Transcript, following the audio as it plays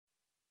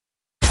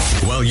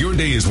While your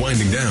day is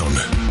winding down,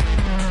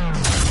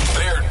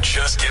 they're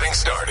just getting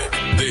started.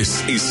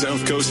 This is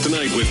South Coast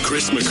Tonight with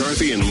Chris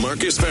McCarthy and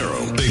Marcus Farrow.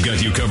 They've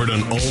got you covered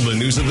on all the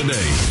news of the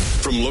day,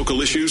 from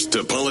local issues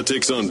to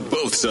politics on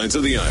both sides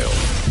of the aisle.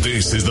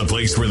 This is the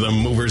place where the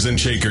movers and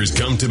shakers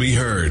come to be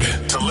heard,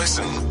 to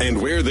listen,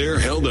 and where they're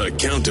held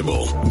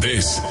accountable.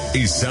 This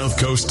is South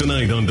Coast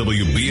Tonight on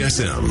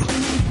WBSM.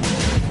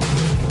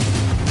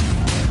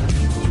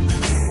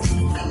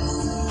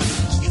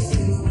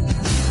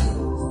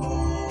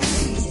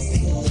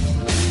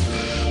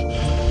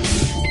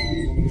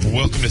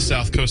 Welcome to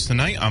South Coast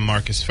Tonight. I'm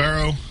Marcus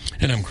Farrow.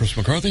 And I'm Chris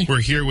McCarthy.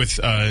 We're here with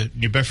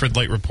New Bedford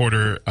Light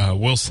reporter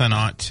Will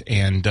Sennott,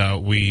 and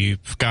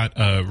we've got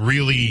a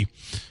really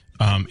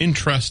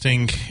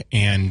interesting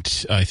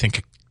and I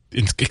think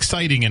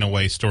exciting in a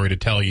way story to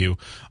tell you,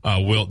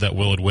 Will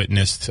had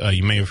witnessed.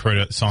 You may have heard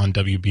it on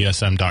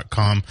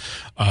WBSM.com,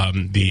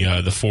 the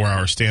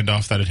 4-hour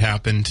standoff that had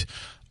happened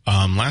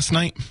last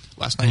night.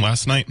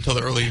 Last night. Until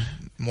the early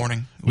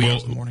morning.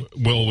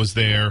 Will was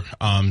there,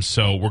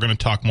 so we're going to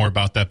talk more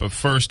about that. But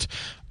first,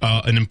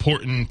 an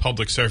important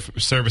public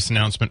service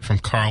announcement from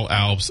Carl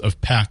Alves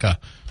of PACA.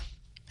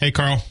 Hey,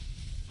 Carl.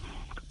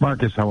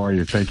 Marcus, how are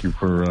you? Thank you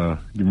for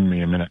giving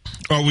me a minute.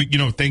 Oh,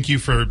 thank you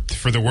for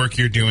the work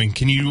you're doing.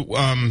 Can you?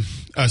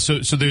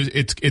 So there's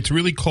it's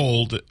really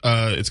cold.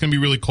 It's going to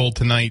be really cold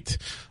tonight.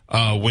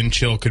 Wind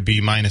chill could be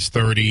minus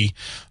 30.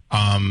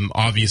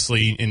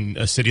 Obviously, in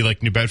a city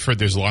like New Bedford,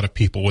 there's a lot of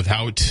people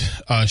without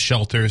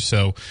shelter.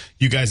 So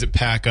you guys at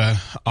PACA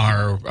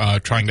are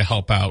trying to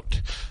help out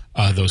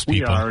those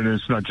people. We are, and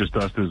it's not just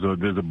us.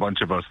 There's a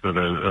bunch of us that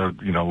are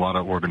a lot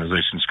of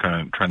organizations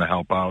trying to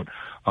help out,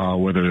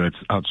 whether it's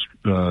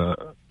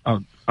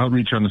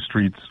outreach on the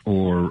streets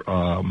or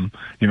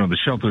the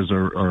shelters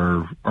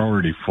are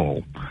already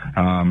full.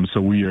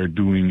 So we are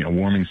doing a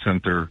warming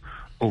center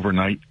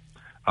overnight.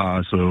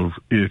 So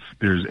if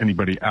there's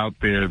anybody out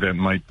there that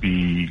might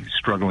be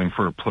struggling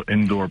for an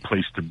indoor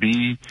place to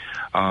be,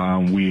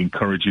 we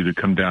encourage you to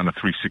come down to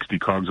 360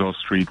 Cogswell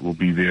Street. We'll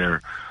be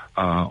there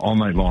all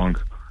night long.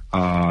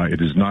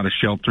 It is not a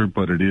shelter,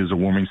 but it is a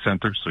warming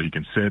center, so you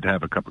can sit,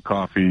 have a cup of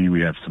coffee.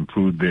 We have some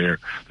food there.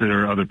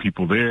 There are other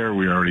people there.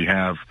 We already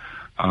have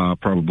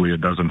probably a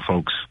dozen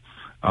folks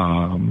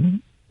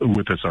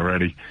with us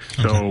already.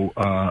 Okay. So,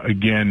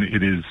 again,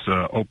 it is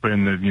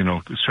open.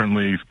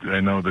 Certainly I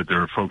know that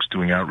there are folks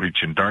doing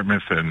outreach in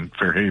Dartmouth and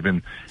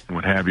Fairhaven and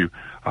what have you.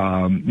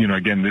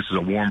 Again, this is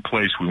a warm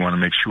place. We want to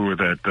make sure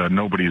that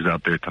nobody's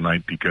out there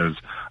tonight because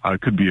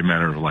it could be a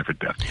matter of life or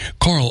death.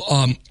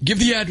 Carl, give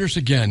the address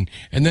again.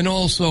 And then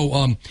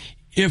also,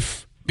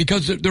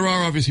 because there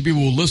are obviously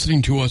people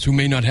listening to us who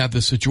may not have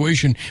this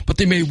situation, but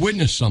they may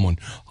witness someone.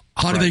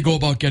 How do they go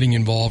about getting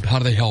involved? How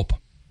do they help?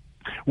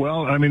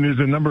 Well, there's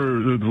a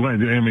number of ways.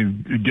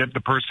 Get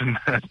the person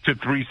to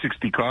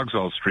 360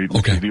 Cogswell Street,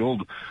 which is the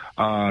old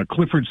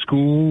Clifford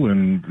School,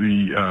 and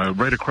the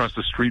right across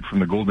the street from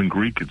the Golden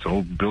Greek. It's an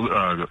old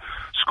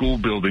school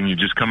building. You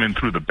just come in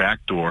through the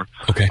back door,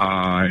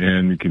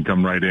 and you can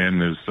come right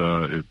in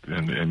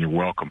and you're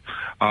welcome.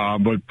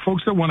 But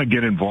folks that want to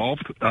get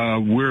involved,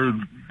 we're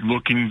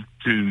looking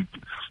to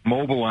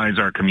mobilize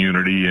our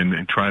community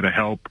and try to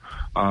help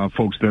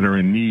folks that are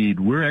in need.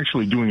 We're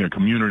actually doing a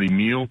community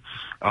meal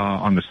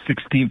on the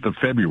 16th of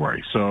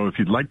February. So if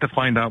you'd like to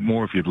find out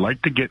more, if you'd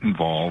like to get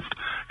involved,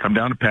 come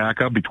down to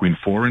PACA between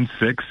 4 and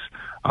 6.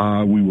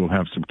 We will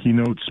have some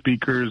keynote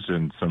speakers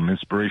and some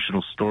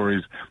inspirational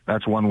stories.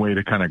 That's one way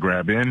to kind of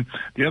grab in.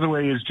 The other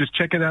way is just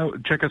check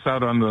us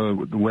out on the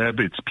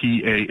web. It's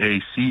paaca.org,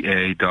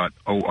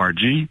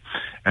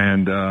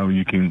 and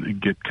you can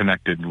get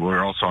connected.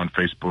 We're also on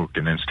Facebook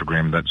and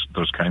Instagram. That's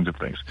those kinds of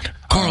things.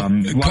 Carl,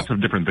 lots of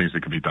different things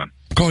that can be done.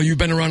 Carl, you've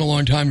been around a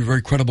long time. You're a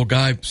very credible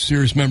guy,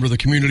 serious member of the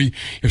community.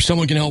 If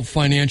someone can help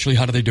financially,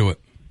 how do they do it?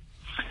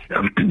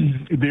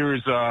 There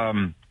is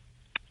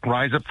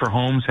Rise Up for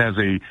Homes has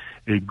a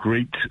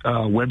great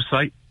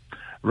website,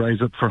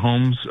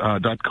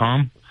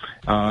 riseupforhomes.com,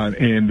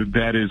 and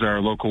that is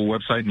our local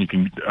website, and you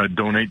can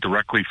donate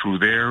directly through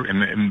there,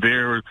 and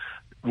there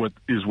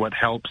what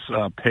helps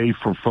pay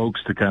for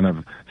folks to kind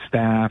of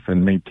staff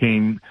and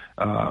maintain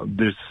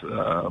this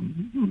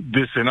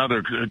and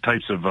other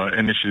types of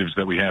initiatives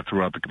that we have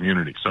throughout the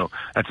community. So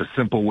that's a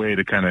simple way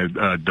to kind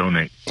of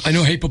donate. I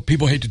know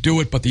people hate to do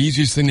it, but the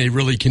easiest thing they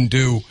really can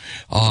do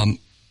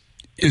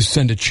is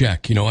send a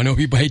check. I know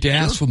people hate to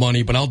ask for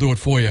money, but I'll do it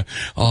for you.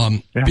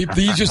 The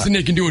easiest thing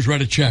they can do is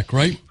write a check,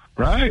 right?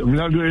 Right.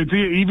 It's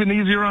even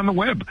easier on the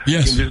web.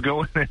 Yes. You can just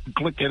go and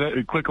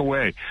click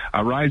away.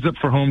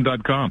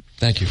 Riseupforhome.com.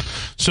 Thank you.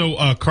 So,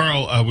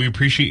 Carl, we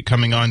appreciate you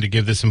coming on to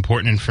give this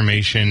important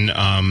information.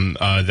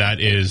 That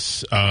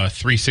is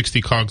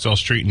 360 Cogswell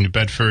Street in New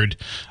Bedford.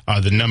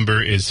 The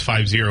number is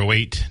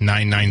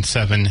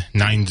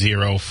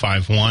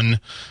 508-997-9051.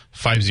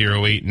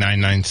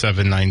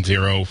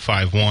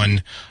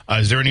 508-997-9051.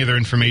 Is there any other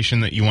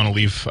information that you want to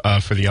leave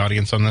for the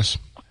audience on this?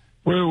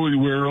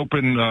 We're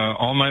open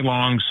all night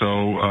long,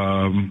 so,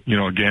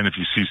 again, if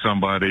you see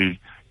somebody,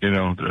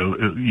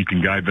 you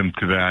can guide them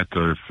to that,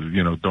 or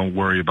if, don't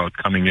worry about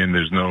coming in.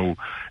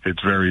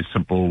 It's very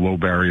simple, low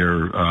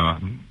barrier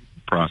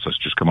process.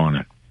 Just come on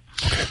in.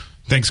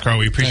 Thanks, Carl.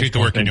 We appreciate the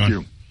work you're doing.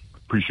 Thank you.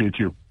 Appreciate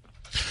you.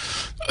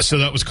 So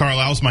that was Carl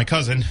Owls, my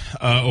cousin,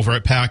 over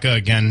at PACA.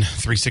 Again,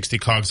 360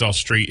 Cogswell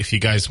Street. If you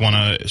guys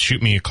want to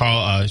shoot me a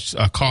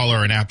call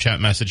or an app chat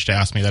message to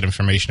ask me that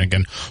information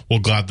again, we'll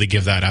gladly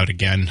give that out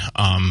again.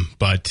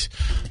 But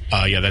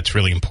that's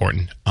really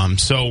important.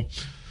 So,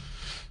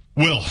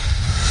 Will,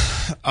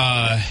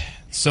 how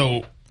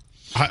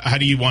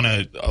do you want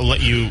to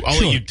let you?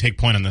 I'll let you take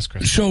point on this,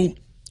 Chris. So,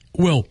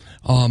 Will,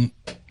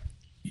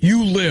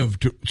 you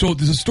lived. So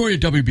there's a story at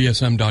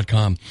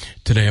WBSM.com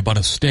today about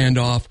a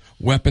standoff,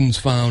 weapons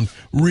found,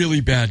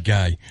 really bad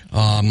guy,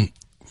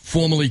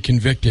 formerly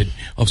convicted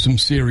of some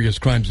serious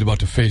crimes, about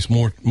to face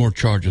more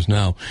charges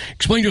now.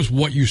 Explain to us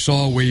what you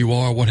saw, where you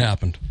are, what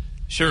happened.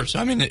 Sure.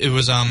 So, it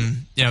was,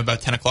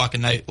 about 10 o'clock at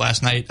night.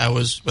 Last night, I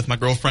was with my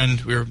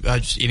girlfriend. We were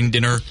just eating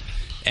dinner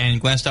and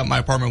glanced out my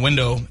apartment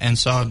window and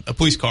saw a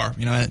police car,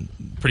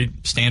 pretty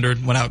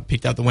standard. Went out,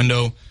 peeked out the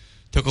window,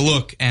 took a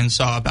look, and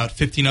saw about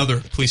 15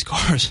 other police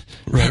cars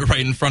right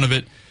in front of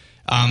it,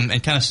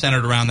 and kind of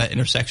centered around that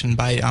intersection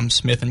by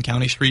Smith and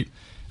County Street.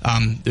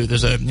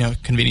 There's a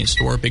convenience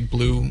store, big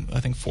blue, I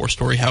think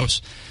 4-story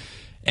house.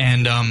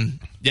 And,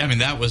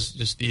 that was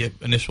just the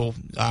initial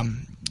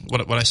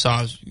what I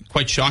saw was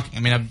quite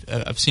shocking.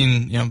 I've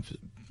seen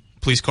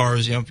police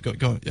cars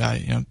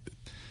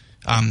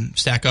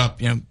stack up,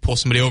 pull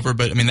somebody over,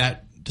 but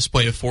that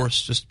display of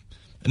force just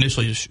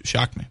initially just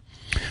shocked me.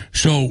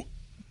 So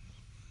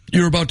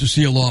you're about to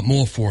see a lot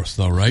more force,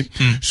 though, right?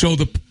 So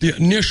the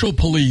initial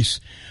police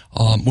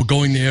were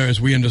going there,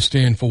 as we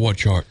understand, for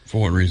what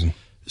reason?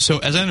 So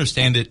as I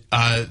understand it,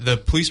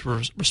 the police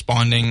were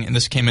responding, and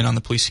this came in on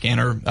the police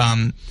scanner,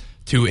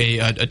 to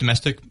a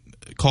domestic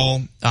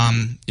call,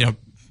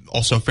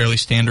 also fairly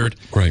standard.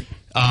 Right.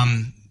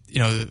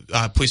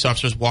 Police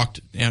officers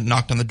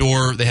knocked on the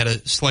door. They had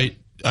a slight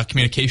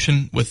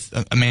communication with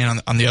a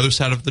man on the other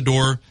side of the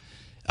door,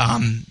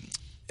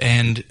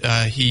 and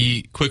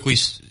he quickly,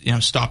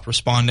 stopped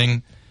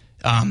responding.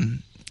 So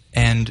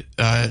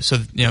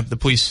the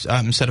police,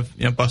 instead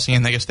of busting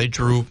in, I guess they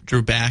drew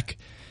back.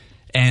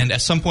 And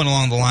at some point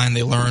along the line,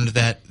 they learned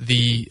that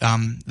the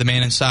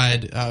man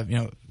inside,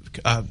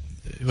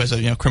 who has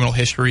a criminal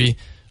history,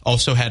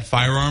 also had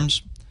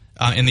firearms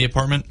in the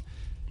apartment.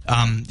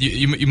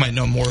 You might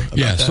know more about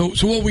that.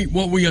 So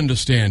what we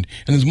understand,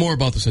 and there's more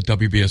about this at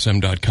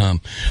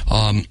WBSM.com.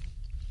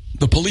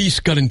 The police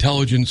got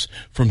intelligence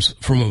from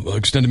an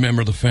extended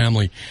member of the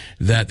family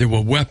that there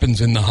were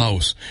weapons in the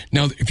house.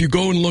 Now, if you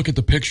go and look at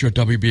the picture at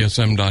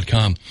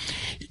WBSM.com,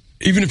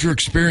 even if you're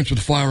experienced with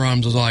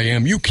firearms as I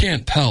am, you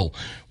can't tell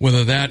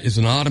whether that is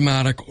an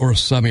automatic or a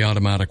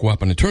semi-automatic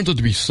weapon. It turns out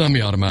to be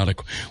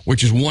semi-automatic,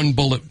 which is one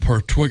bullet per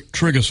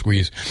trigger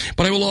squeeze.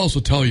 But I will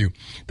also tell you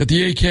that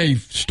the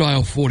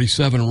AK-style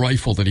 .47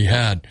 rifle that he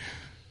had,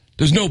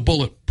 there's no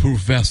bulletproof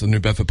vest the New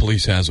Bedford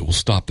Police has that will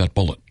stop that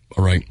bullet.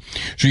 All right.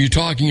 So you're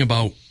talking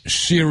about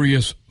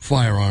serious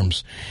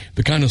firearms,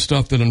 the kind of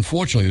stuff that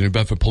unfortunately the New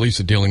Bedford Police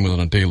are dealing with on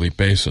a daily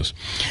basis.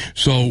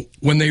 So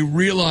when they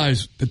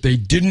realized that they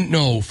didn't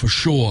know for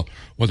sure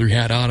whether he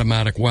had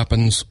automatic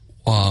weapons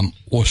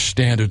or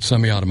standard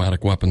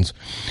semi-automatic weapons,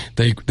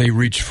 they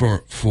reached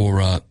for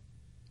the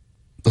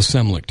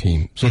Semlick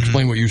team. So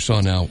explain what you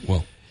saw now,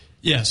 Will.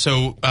 Yeah,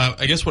 so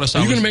I guess what I saw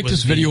was... Are you going to make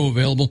this video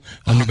available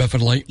on New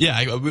Bedford Light?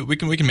 Yeah, we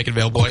can make it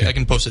available. Okay. I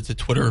can post it to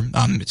Twitter.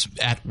 It's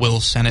at Will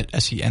Sennott,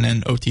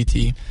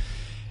 Sennott.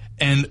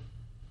 And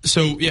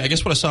so, yeah, I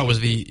guess what I saw was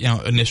the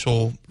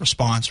initial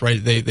response,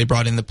 right? They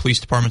brought in the police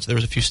department. So there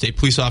was a few state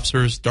police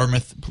officers.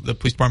 Dartmouth, the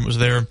police department was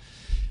there.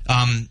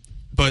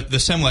 But the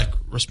Semlec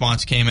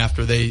response came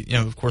after they,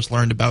 of course,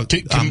 learned about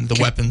the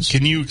weapons.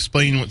 Can you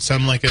explain what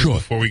Semlec is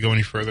before we go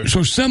any further? So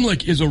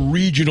Semlec is a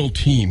regional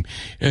team.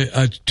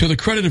 To the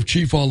credit of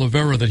Chief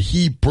Oliveira, that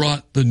he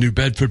brought the New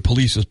Bedford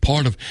Police as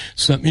part of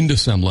into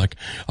Semlec,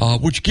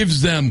 which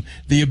gives them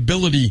the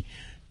ability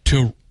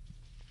to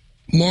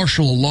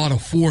marshal a lot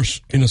of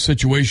force in a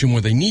situation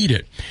where they need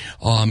it.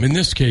 In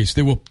this case,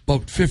 there were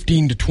about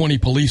 15 to 20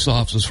 police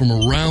officers from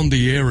around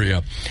the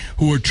area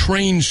who were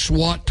trained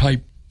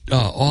SWAT-type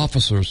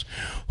officers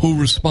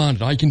who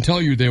responded. I can tell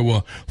you there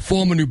were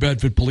former New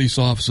Bedford police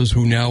officers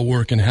who now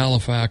work in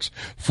Halifax,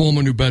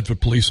 former New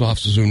Bedford police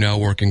officers who now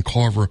work in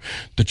Carver,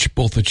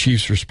 both the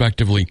chiefs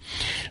respectively.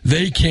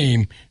 They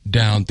came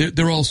down.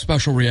 They're all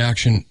special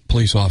reaction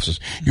police officers.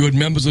 You had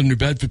members of the New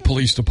Bedford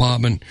Police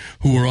Department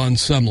who were on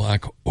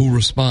Semlec who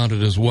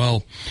responded as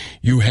well.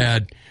 You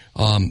had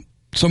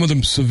some of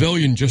them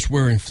civilian, just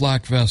wearing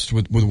flak vests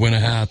with winter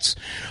hats.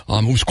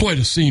 It was quite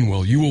a scene,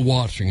 Will. You were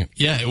watching it.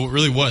 Yeah, it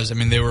really was.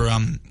 They were,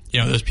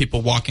 there's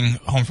people walking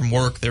home from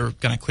work. They were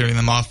kind of clearing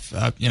them off,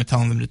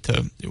 telling them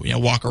to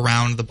walk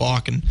around the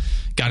block and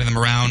guiding them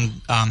around,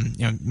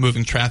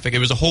 moving traffic. It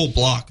was a whole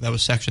block that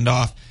was sectioned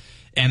off.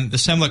 And the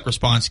Semlec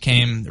response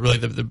came, really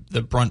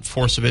the brunt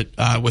force of it,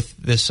 with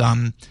this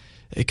kind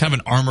of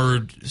an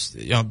armored,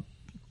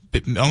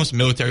 almost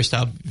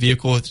military-style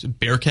vehicle. It's a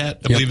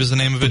Bearcat, I believe is the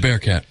name of it. The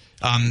Bearcat.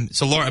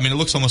 So, Laura, I mean, it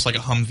looks almost like a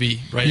Humvee,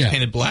 right? Yeah. It's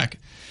painted black.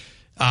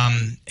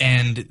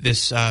 And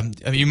this, I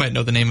mean, you might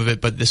know the name of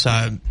it, but this,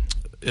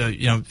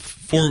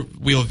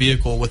 four-wheel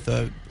vehicle with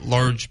a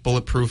large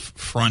bulletproof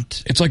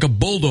front. It's like a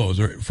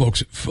bulldozer,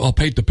 folks. I'll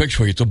paint the picture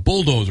for you. It's a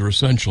bulldozer,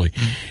 essentially.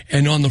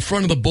 And on the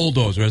front of the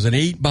bulldozer is an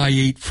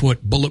 8x8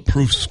 foot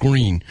bulletproof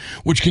screen,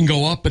 which can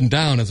go up and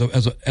down as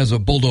a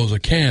bulldozer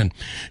can,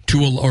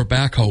 or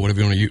backhoe, whatever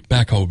you want to use.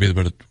 Backhoe would be the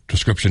better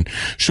description.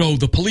 So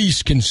the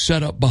police can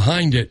set up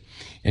behind it,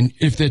 and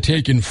if they're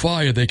taking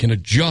fire, they can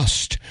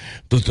adjust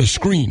the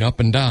screen up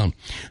and down.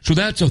 So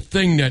that's a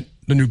thing that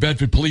the New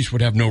Bedford Police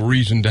would have no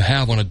reason to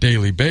have on a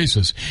daily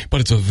basis, but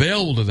it's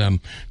available to them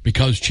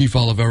because Chief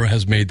Oliveira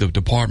has made the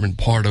department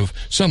part of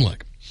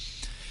SEMLEC.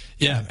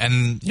 Yeah,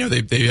 and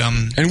they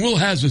and Will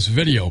has this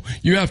video.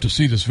 You have to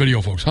see this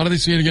video, folks. How do they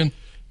see it again?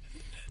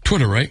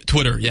 Twitter, right?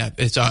 Twitter, yeah.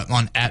 It's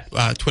on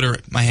Twitter.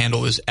 My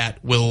handle is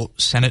at Will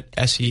Sennott,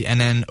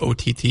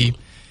 SENNOTT,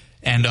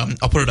 and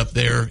I'll put it up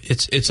there.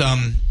 It's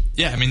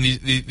yeah. I mean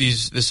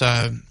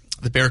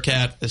the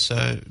Bearcat, this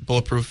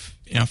bulletproof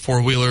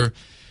four-wheeler,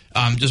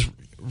 just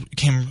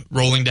came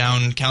rolling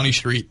down County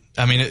Street.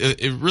 I mean,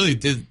 it really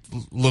did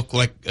look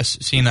like a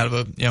scene out of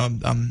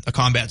a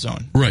combat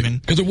zone. Right, I mean,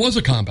 because it was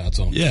a combat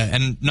zone. Yeah,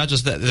 and not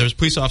just that. There was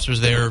police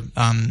officers there.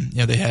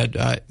 They had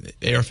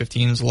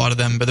AR-15s, a lot of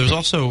them. But there was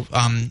also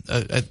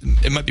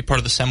it might be part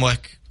of the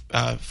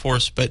SEMLEC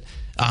force, but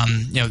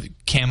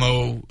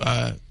camo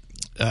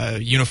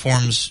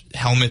uniforms,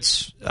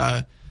 helmets,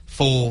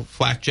 full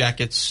flak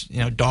jackets,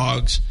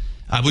 dogs.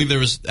 I believe there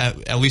was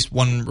at least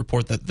one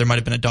report that there might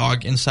have been a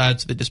dog inside,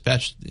 so they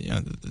dispatched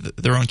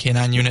their own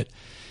canine unit.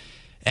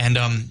 And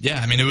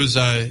I mean, it was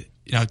it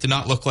did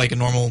not look like a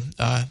normal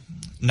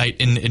night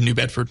in New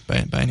Bedford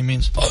by any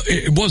means.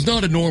 It was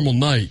not a normal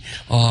night.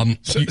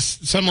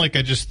 Some like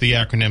the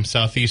acronym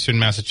Southeastern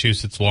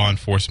Massachusetts Law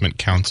Enforcement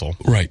Council.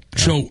 Right. Yeah.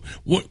 So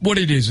what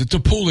it is, it's a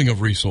pooling of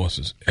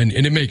resources, and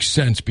it makes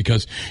sense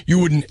because you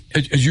wouldn't,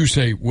 as you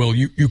say, Will,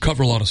 you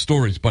cover a lot of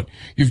stories, but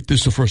this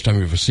is the first time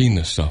you've ever seen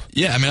this stuff.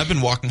 Yeah, I mean, I've been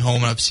walking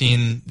home and I've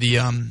seen the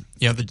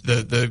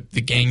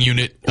the gang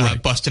unit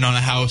busting on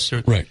a house,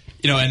 or right.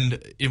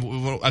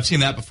 I've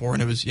seen that before,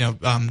 and it was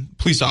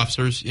police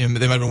officers. They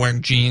might have been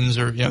wearing jeans,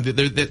 or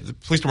the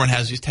police department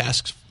has these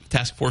task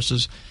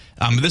forces.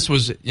 This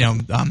was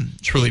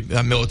truly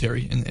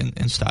military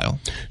in style.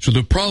 So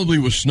there probably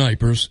was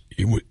snipers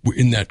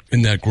in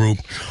that group,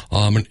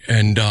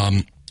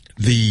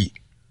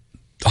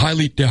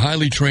 they're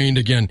highly trained.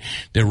 Again,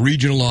 they're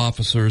regional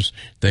officers.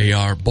 They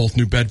are both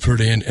New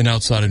Bedford and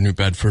outside of New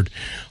Bedford.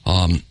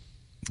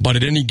 But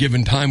at any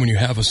given time when you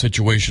have a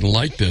situation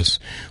like this,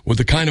 with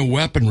the kind of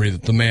weaponry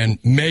that the man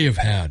may have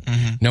had.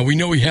 Mm-hmm. Now, we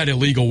know he had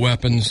illegal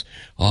weapons.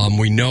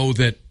 We know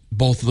that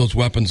both of those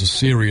weapons are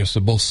serious.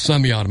 They're both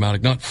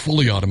semi-automatic, not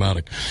fully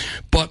automatic.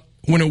 But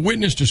when a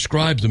witness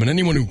describes them, and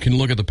anyone who can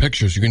look at the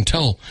pictures, you can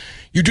tell,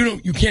 you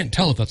can't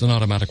tell if that's an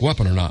automatic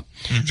weapon or not.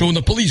 Mm-hmm. So when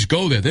the police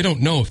go there, they don't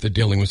know if they're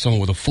dealing with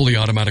someone with a fully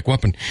automatic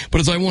weapon. But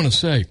as I want to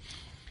say,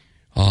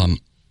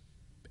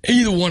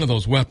 either one of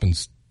those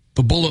weapons,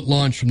 the bullet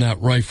launched from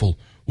that rifle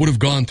would have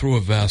gone through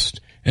a vest,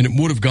 and it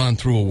would have gone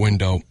through a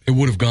window. It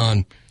would have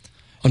gone,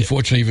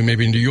 unfortunately, even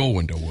maybe into your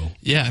window, Will.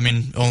 Yeah, I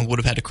mean, would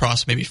have had to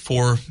cross maybe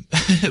 4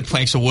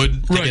 planks of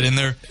wood to get in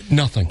there.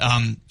 Nothing.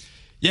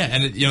 Yeah,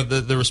 and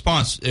the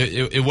response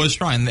it was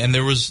strong, and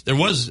there was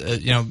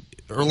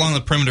along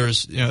the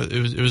perimeters,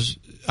 it was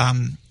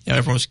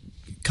everyone was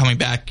coming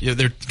back.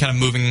 They're kind of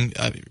moving,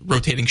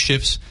 rotating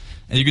shifts,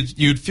 and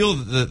you'd feel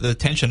the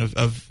tension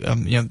of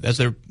as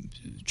their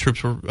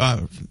troops were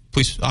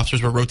police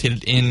officers were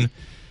rotated in.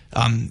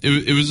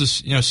 It was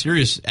this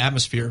serious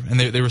atmosphere, and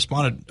they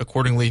responded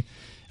accordingly.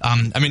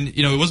 I mean,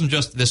 it wasn't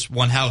just this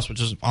one house, which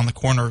is on the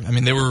corner. I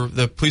mean, they were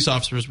the police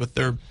officers with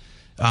their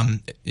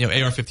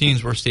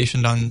AR-15s were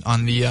stationed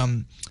on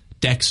the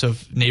decks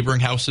of neighboring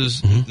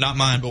houses, mm-hmm. not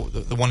mine,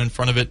 but the one in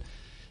front of it.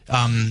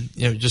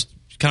 Just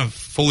kind of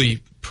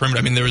fully perimeter.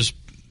 I mean, there was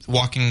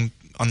walking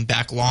on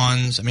back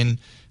lawns. I mean,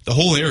 the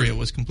whole area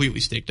was completely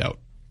staked out.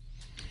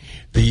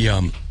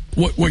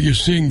 What you're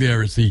seeing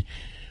there is the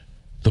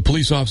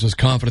police officers'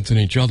 confidence in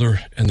each other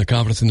and the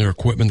confidence in their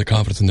equipment, the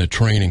confidence in their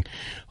training.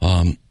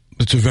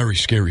 It's a very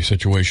scary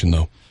situation,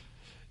 though.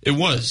 It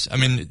was. I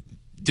mean, it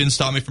didn't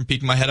stop me from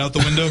peeking my head out the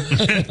window.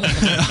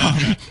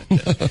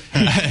 I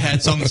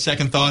had some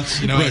second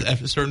thoughts, right.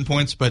 at certain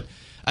points, but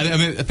I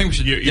think we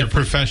should. Your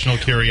professional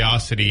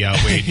curiosity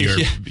outweighed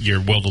your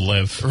will to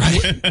live.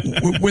 Right.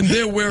 When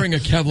they're wearing a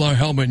Kevlar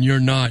helmet and you're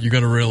not, you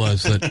got to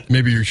realize that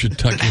maybe you should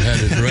tuck your head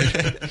in,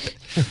 right?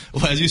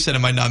 Well, as you said, it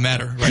might not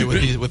matter, right?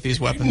 With these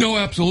weapons. No,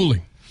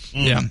 absolutely.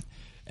 Yeah,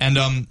 and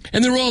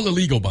they're all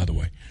illegal, by the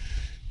way.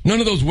 None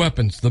of those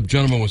weapons the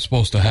gentleman was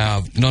supposed to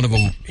have, none of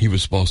them he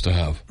was supposed to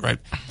have. Right.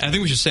 And I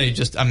think we should say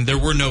there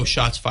were no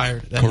shots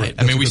fired that Correct.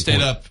 night. I mean, we stayed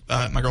point.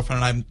 up, my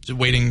girlfriend and I,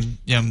 waiting,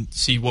 to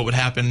see what would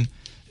happen.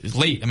 It was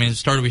late. I mean, it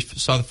started, we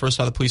saw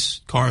the police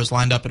cars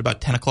lined up at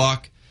about 10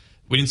 o'clock.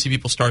 We didn't see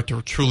people start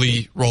to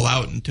truly roll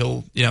out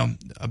until,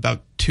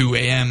 about 2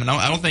 a.m., and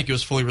I don't think it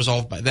was fully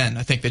resolved by then.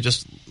 I think they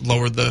just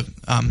lowered the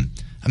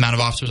amount of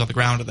officers on the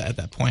ground at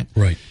that point.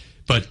 Right.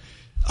 But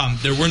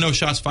there were no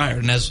shots fired,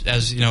 and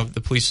as you know,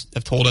 the police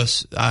have told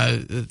us,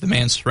 the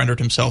man surrendered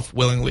himself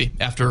willingly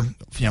after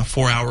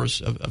 4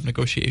 hours of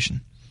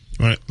negotiation.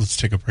 All right, let's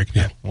take a break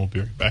now. We'll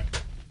be right back.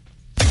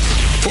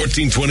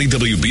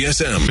 1420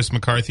 WBSM. Chris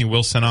McCarthy,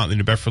 Will Sennott, the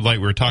New Bedford Light.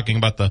 We were talking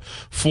about the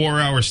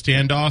 4-hour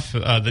standoff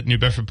that New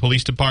Bedford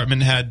Police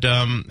Department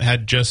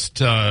had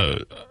just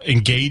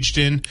engaged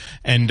in,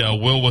 and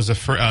Will was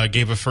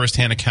gave a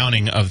first-hand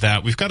accounting of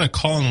that. We've got a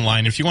call on the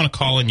line. If you want to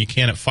call in, you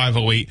can at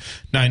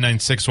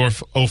 508-996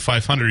 or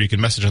 0500. You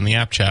can message on the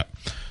app chat.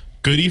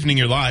 Good evening.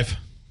 You're live.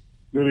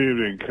 Good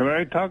evening. Can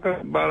I talk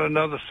about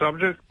another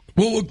subject?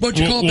 Well, why don't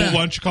you call back? Why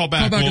don't you call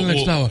back? Call back in the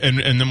next hour.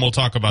 And then we'll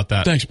talk about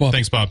that. Thanks, Bob.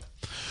 Thanks, Bob.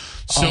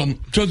 So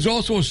there's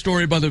also a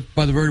story by the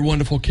very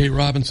wonderful Kate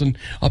Robinson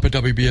up at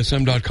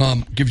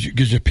WBSM.com.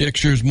 Gives you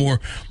pictures, more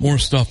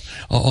stuff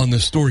on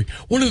this story.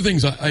 One of the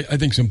things I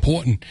think is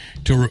important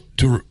to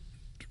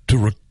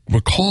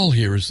recall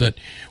here is that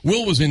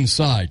Will was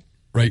inside,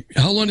 right?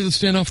 How long did the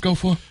standoff go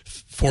for?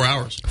 4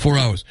 hours. 4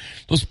 hours.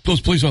 Those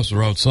police officers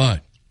are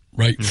outside,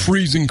 right? Yeah.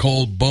 Freezing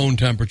cold, bone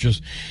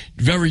temperatures,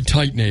 very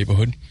tight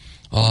neighborhood.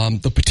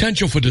 The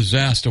potential for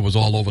disaster was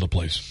all over the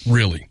place,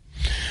 really.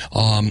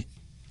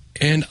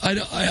 And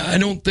I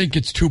don't think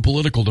it's too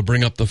political to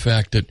bring up the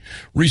fact that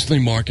recently,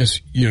 Marcus,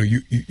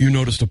 you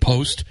noticed a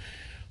post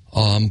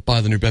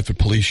by the New Bedford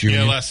Police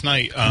Union. Yeah, last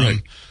night.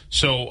 Right.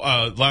 So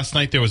last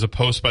night there was a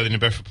post by the New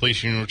Bedford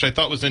Police Union, which I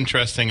thought was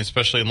interesting,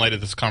 especially in light of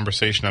this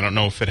conversation. I don't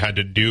know if it had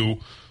to do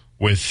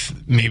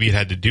with, maybe it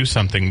had to do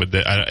something with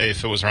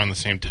if it was around the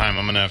same time.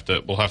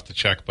 We'll have to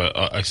check, but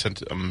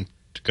I'm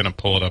going to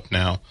pull it up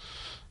now.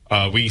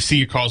 We see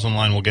your calls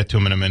online. We'll get to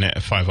them in a minute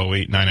at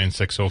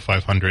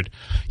 508-996-0500.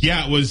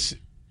 Yeah,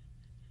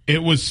 it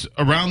was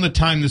around the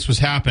time this was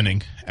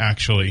happening,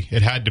 actually.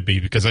 It had to be,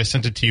 because I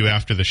sent it to you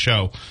after the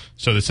show.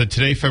 So they said,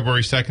 today,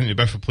 February 2nd, the New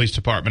Bedford Police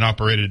Department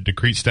operated a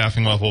decreased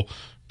staffing level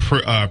per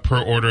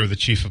order of the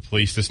Chief of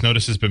Police. This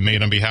notice has been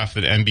made on behalf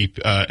of the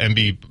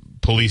MB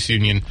Police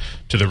Union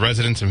to the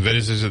residents and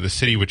visitors of the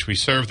city which we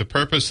serve. The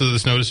purpose of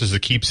this notice is to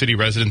keep city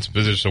residents and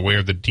visitors aware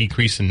of the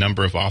decrease in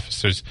number of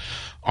officers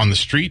on the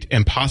street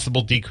and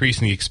possible decrease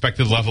in the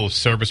expected level of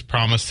service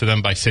promised to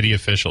them by city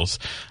officials.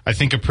 I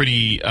think some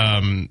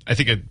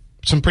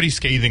pretty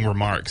scathing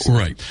remarks.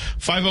 Right.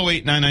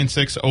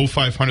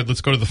 508-996-0500.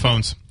 Let's go to the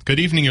phones. Good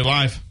evening. You're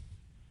live.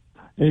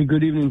 Hey,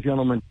 good evening,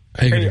 gentlemen.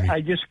 Hey, good evening.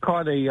 I just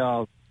caught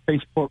a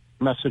Facebook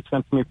message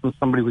sent to me from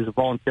somebody who's a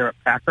volunteer at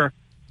Packer.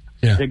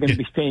 Yeah. They're going to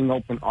be staying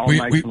open all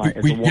night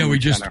tonight. We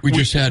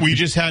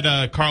just had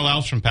Carl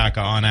Alves from PACA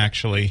on,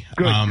 actually.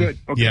 Good.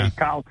 Okay, yeah.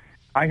 Carl.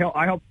 I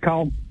helped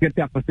Carl get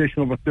that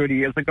position over 30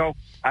 years ago.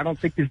 I don't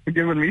think he's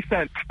forgiven me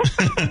since.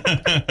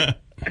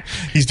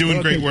 He's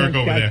doing great work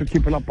over there. For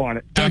keeping up on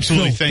it.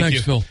 Absolutely, thank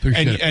you, Phil.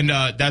 Appreciate it. And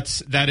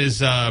that is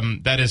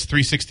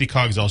 360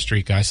 Cogswell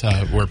Street, guys.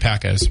 Where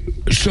PACA is.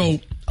 So,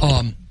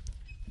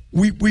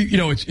 we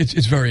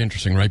it's very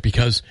interesting, right?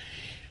 Because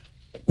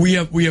we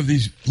have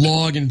these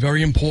long and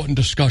very important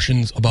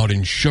discussions about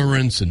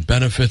insurance and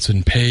benefits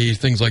and pay,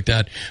 things like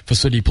that, for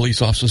city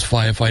police officers,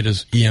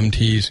 firefighters,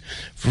 EMTs,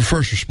 for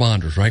first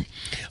responders, right?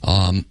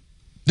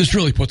 This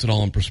really puts it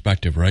all in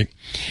perspective, right?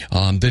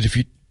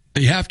 That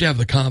they have to have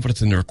the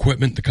confidence in their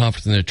equipment, the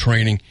confidence in their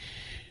training,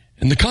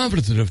 and the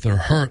confidence that if they're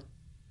hurt,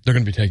 they're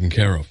going to be taken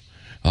care of.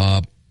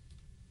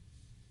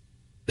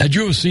 Had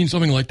you ever seen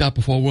something like that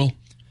before, Will?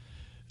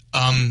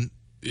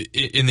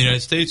 In the United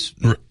States,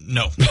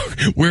 no.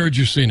 Where had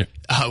you seen it?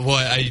 We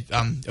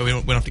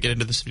don't have to get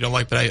into this if you don't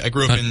like, but I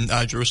grew up in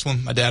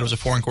Jerusalem. My dad was a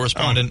foreign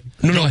correspondent.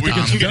 No, I think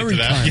that's very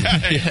timely.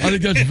 I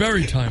think that's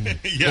very timely.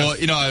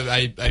 Yes.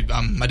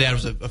 Well, my dad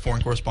was a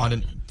foreign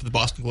correspondent for the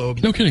Boston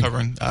Globe, no kidding,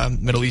 covering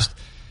Middle East,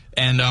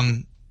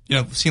 and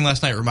seeing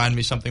last night reminded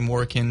me something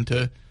more akin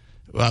to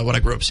what I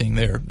grew up seeing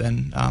there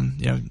than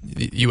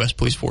the U.S.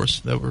 police force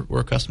that we're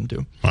accustomed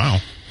to. Wow.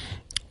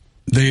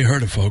 There you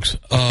heard it, folks.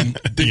 Yeah.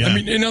 I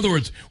mean, in other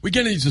words, we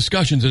get in these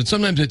discussions, and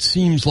sometimes it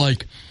seems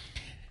like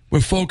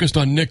we're focused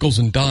on nickels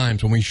and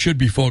dimes when we should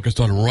be focused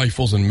on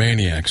rifles and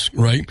maniacs,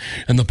 right?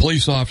 And the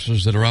police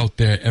officers that are out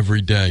there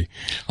every day.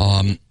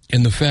 And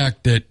the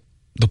fact that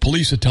the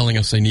police are telling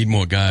us they need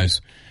more guys.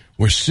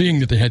 We're seeing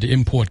that they had to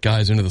import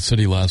guys into the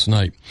city last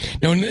night.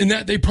 Now, in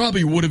that, they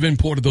probably would have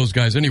imported those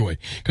guys anyway,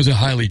 because they're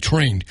highly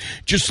trained,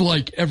 just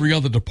like every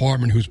other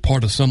department who's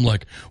part of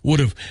SEMLEC would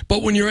have.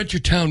 But when you're at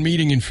your town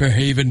meeting in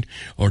Fairhaven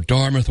or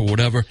Dartmouth or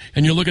whatever,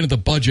 and you're looking at the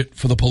budget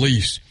for the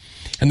police,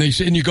 and they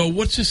say, and you go,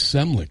 what's this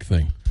SEMLEC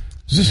thing?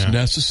 Is this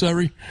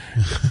necessary?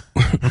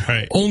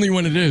 Right. Only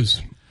when it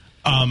is.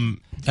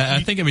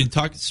 I think,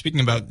 speaking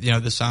about,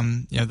 this,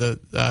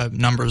 the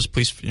numbers,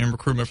 police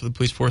recruitment for the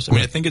police force,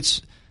 I think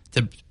it's,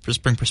 to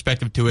just bring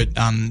perspective to it,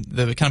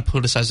 the kind of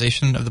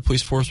politicization of the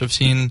police force we've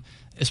seen,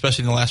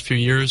 especially in the last few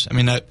years.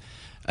 I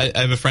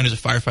have a friend who's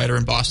a firefighter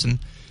in Boston,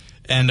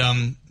 and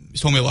he's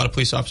told me a lot of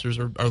police officers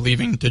are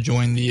leaving to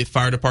join the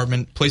fire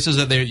department, places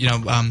that they,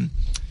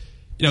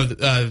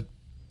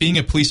 being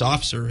a police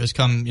officer has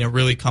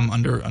really come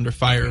under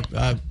fire.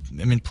 I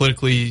mean,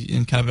 politically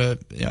in kind of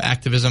a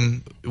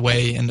activism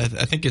way, and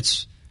I think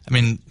it's. I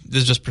mean,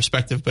 this is just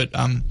perspective, but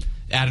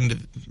adding to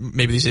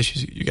maybe these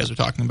issues you guys are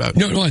talking about.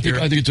 No, I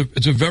think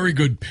it's a very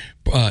good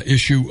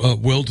issue,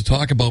 Will, to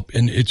talk about,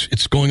 and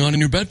it's going on in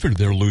New Bedford.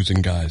 They're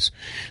losing guys.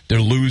 They're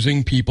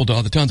losing people to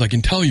other towns. I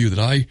can tell you that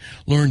I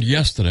learned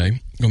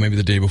yesterday, or maybe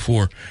the day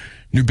before,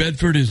 New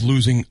Bedford is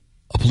losing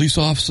a police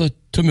officer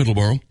to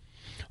Middleborough,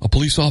 a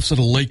police officer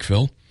to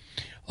Lakeville,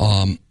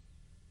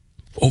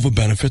 over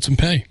benefits and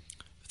pay.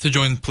 To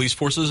join police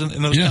forces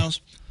in those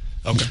towns?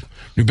 Okay.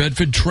 New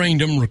Bedford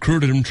trained them,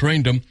 recruited them,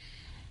 trained them.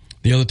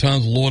 The other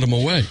towns lured them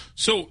away.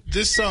 So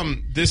this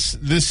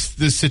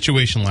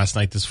situation last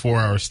night, this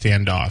 4-hour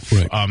standoff,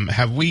 right.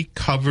 Have we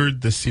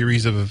covered the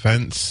series of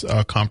events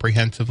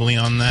comprehensively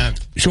on that?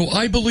 So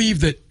I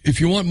believe that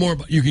if you want more,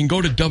 you can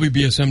go to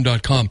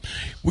WBSM.com.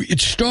 It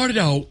started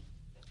out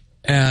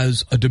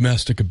as a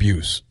domestic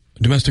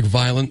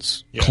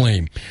violence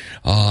claim.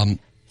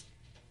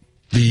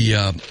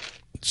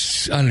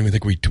 I don't even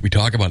think we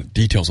talk about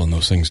details on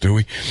those things, do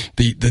we?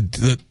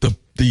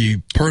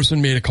 The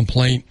person made a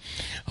complaint,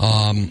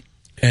 and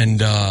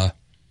the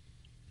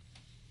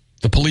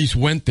police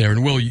went there.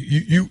 And Will,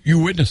 you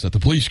witnessed that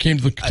the police came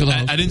to the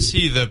house. I didn't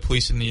see the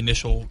police in the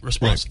initial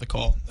response to the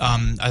call.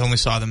 I only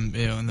saw them,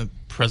 in the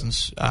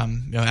presence,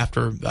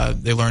 after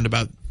they learned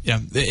about,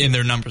 in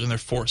their numbers and their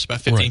force.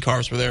 About 15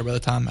 cars were there by the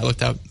time I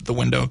looked out the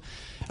window.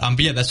 But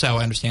yeah, that's how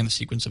I understand the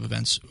sequence of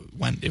events.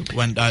 It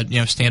went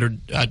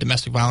standard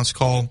domestic violence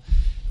call,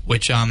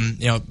 which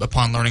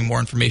upon learning more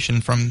information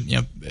from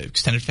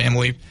extended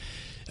family,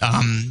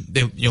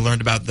 they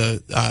learned about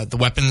the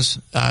weapons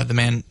the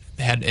man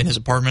had in his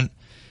apartment.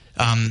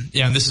 And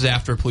this is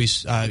after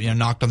police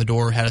knocked on the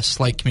door, had a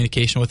slight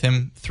communication with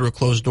him through a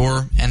closed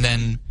door, and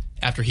then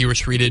after he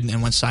retreated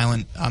and went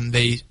silent,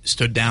 they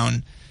stood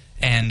down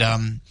and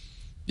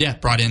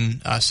brought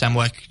in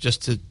Semlek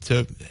just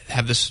to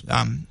have this.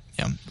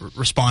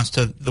 Response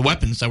to the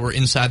weapons that were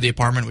inside the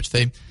apartment, which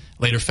they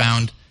later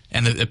found,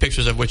 and the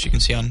pictures of which you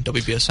can see on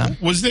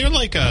WBSM. Was there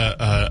like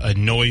a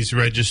noise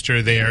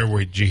register there?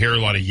 Did you hear a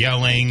lot of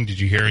yelling? Did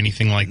you hear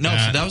anything like that? No,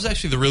 so that was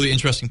actually the really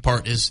interesting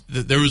part, is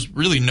that there was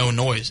really no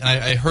noise. And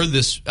I heard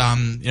this,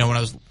 when I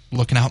was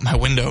looking out my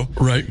window.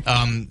 Right.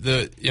 I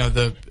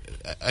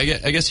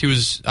guess he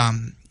was,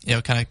 kind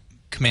of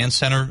command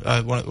center,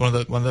 one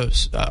of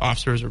the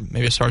officers, or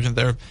maybe a sergeant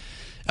there.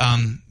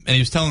 And he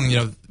was telling,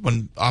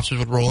 when officers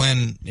would roll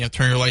in,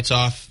 turn your lights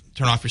off,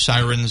 turn off your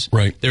sirens.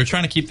 Right. They were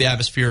trying to keep the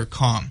atmosphere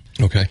calm.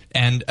 Okay.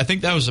 And I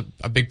think that was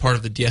a big part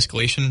of the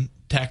de-escalation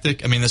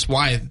tactic. I mean, that's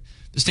why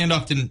the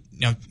standoff didn't,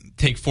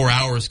 take 4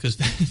 hours, because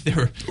they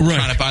were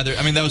trying to buy their.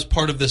 I mean, that was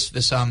part of this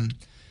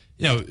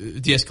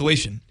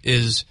de-escalation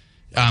is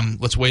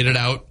let's wait it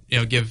out.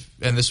 Give,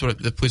 and this is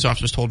what the police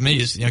officers told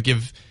me is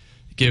give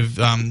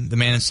the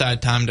man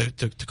inside time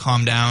to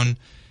calm down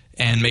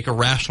and make a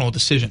rational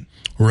decision.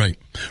 Right.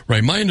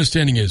 My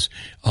understanding is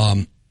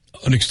an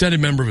extended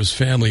member of his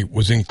family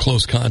was in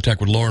close contact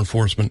with law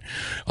enforcement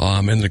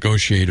and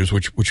negotiators,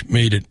 which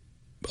made it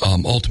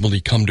ultimately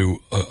come to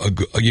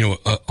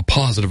a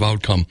positive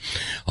outcome.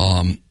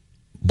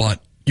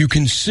 But you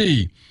can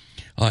see,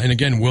 and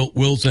again,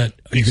 Will's that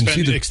you can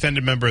see the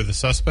extended member of the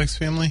suspect's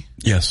family.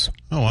 Yes.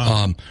 Oh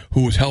wow.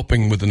 Who was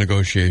helping with the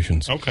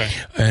negotiations? Okay.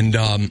 And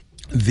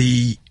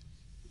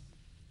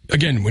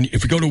Again,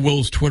 if you go to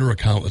Will's Twitter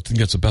account, I think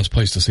that's the best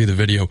place to see the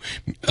video.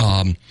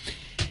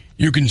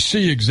 You can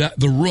see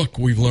the rook,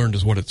 we've learned,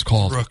 is what it's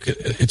called. Rook.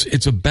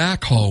 It's a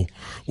backhoe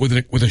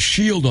with a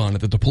shield on it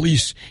that the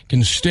police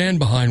can stand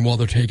behind while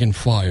they're taking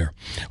fire,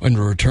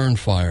 under return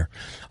fire.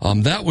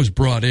 That was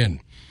brought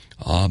in.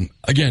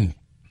 Again,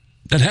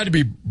 that had to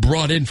be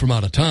brought in from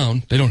out of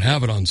town. They don't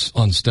have it on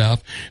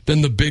staff.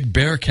 Then the big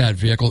Bearcat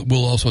vehicle,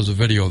 Will also has a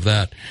video of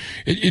that.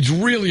 It's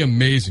really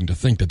amazing to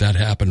think that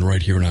happened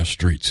right here in our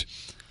streets.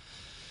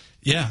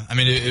 Yeah, I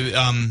mean,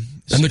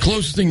 and the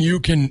closest thing you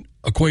can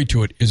equate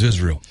to it is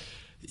Israel.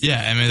 Yeah,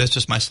 I mean, that's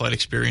just my slight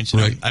experience.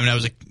 Right. I mean, I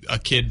was a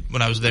kid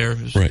when I was there.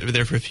 I was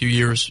there for a few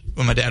years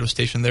when my dad was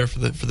stationed there for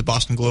the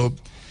Boston Globe.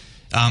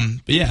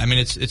 But yeah, I mean,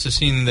 it's a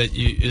scene that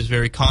is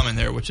very common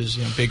there, which is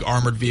big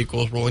armored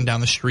vehicles rolling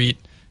down the street,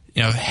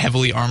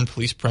 heavily armed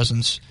police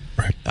presence.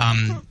 Right.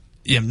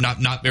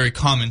 Not very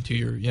common to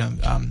your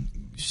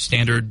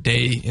standard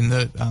day in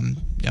the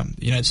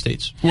United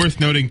States. Worth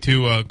noting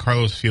too,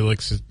 Carlos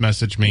Felix has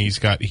messaged me.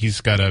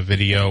 He's got a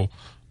video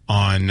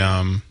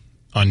on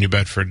New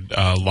Bedford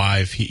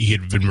Live. He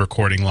had been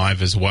recording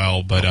live as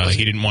well, but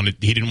he didn't want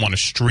to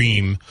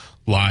stream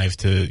live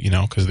to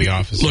because of the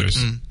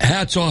officers. Look,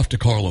 hats off to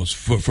Carlos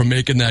for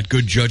making that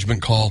good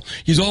judgment call.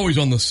 He's always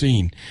on the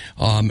scene,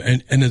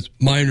 and as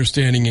my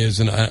understanding is,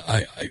 and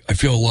I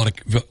feel a lot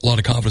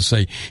of confidence to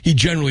say he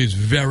generally is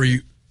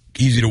very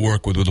easy to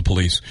work with the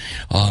police.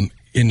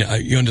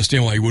 You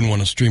understand why he wouldn't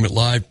want to stream it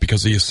live,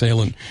 because the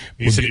assailant.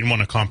 He said he didn't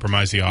want to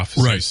compromise the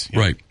officers.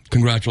 Right.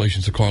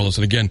 Congratulations to Carlos,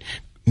 and again,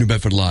 New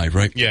Bedford Live,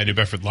 right? Yeah, New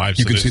Bedford Live.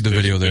 You can see the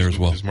video there as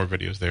well. There's more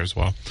videos there as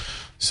well.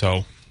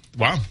 So,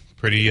 wow,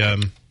 pretty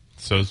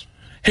So it's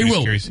hey,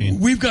 Will, scary scene.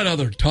 We've got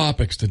other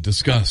topics to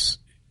discuss.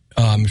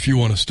 If you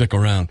want to stick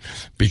around,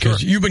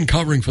 because you've been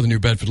covering for the New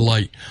Bedford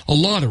Light a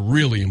lot of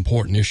really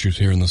important issues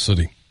here in the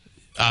city.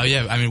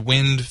 Yeah, I mean,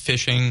 wind,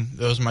 fishing,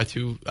 those are my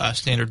two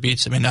standard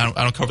beats. I mean, I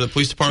don't cover the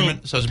police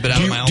department, so it's a bit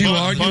out of my own. Do you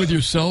argue with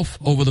yourself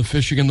over the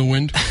fishing and the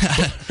wind?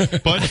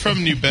 Bud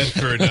from New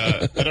Bedford,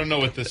 I don't know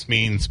what this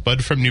means.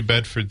 Bud from New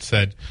Bedford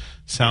said,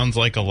 sounds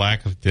like a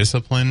lack of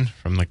discipline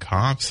from the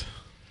cops.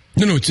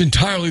 No, it's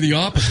entirely the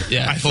opposite.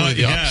 Yeah, fully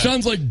the opposite.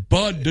 Sounds like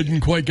Bud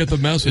didn't quite get the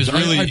message. It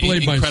was really I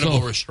blame incredible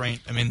myself. restraint.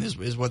 I mean, this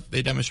is what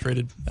they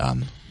demonstrated.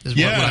 Is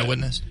what I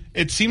witnessed.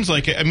 It seems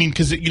like it. I mean,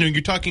 because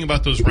you're talking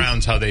about those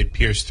rounds, how they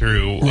pierce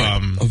through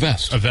a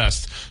vest. A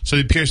vest. So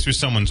they pierce through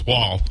someone's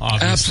wall.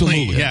 Obviously.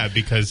 Absolutely. Yeah,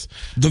 because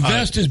the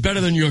vest is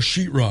better than your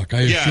sheetrock.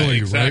 I assure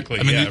you. Exactly.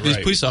 Right? I mean, these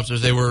police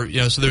officers, they were,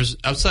 so there's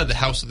outside the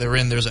house that they were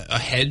in, there's a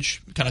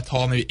hedge, kind of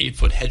tall, maybe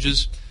 8-foot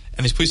hedges,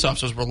 and these police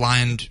officers were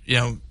lined,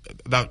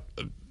 about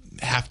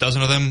half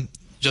dozen of them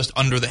just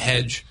under the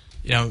hedge,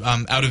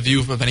 out of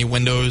view of any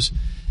windows.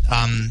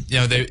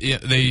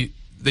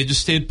 They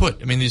just stayed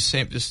put. I mean, they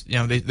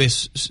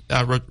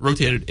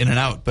rotated in and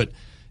out, but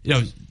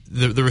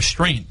the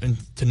restraint and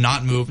to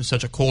not move in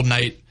such a cold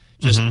night,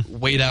 just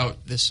wait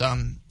out this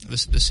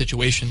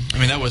situation. I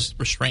mean, that was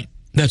restraint.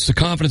 That's the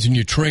confidence in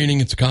your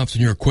training. It's the confidence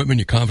in your equipment,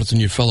 your confidence in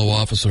your fellow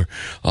officer.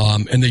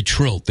 And they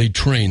train.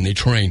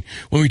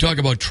 When we talk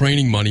about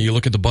training money, you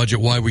look at the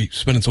budget, why we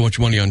spending so much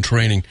money on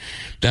training.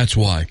 That's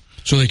why.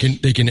 So they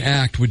can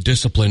act with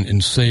discipline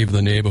and save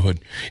the neighborhood.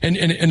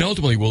 And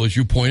ultimately, Will, as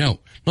you point out,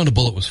 not a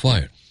bullet was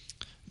fired.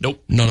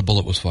 Nope. Not a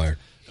bullet was fired.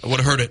 I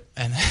would have heard it.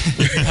 And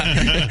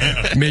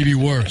maybe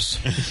worse.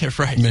 You're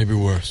right. Maybe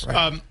worse.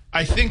 Right.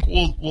 I think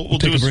we'll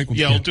do a break.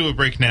 We'll do a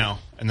break now,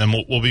 and then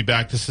we'll be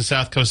back. This is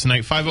South Coast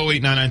Tonight.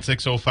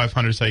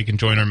 508-996-0500 is how you can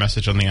join our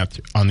message on the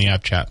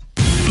app chat.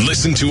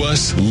 Listen to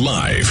us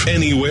live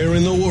anywhere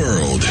in the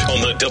world on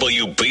the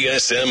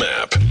WBSM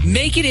app.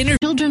 Make it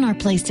Children are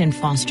placed in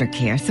foster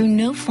care through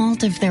no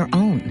fault of their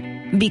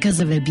own. Because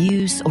of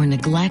abuse or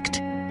neglect,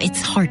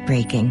 it's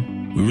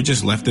heartbreaking. We were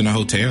just left in a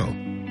hotel.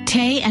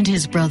 Tay and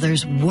his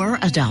brothers were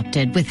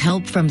adopted with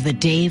help from the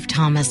Dave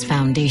Thomas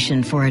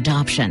Foundation for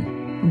Adoption.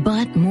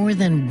 But more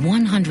than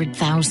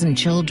 100,000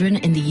 children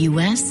in the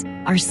U.S.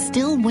 are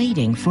still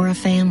waiting for a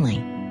family.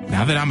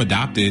 Now that I'm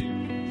adopted,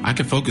 I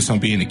can focus on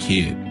being a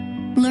kid.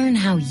 Learn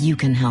how you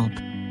can help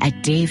at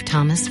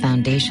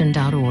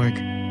davethomasfoundation.org.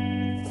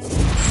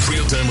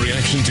 Real-time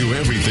reaction to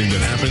everything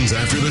that happens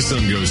after the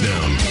sun goes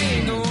down.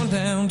 Going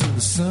down till the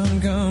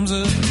sun comes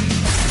up.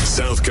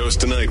 South Coast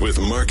Tonight with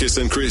Marcus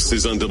and Chris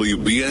is on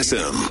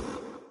WBSM.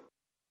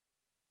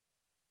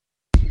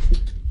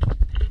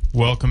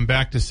 Welcome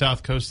back to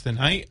South Coast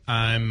Tonight.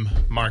 I'm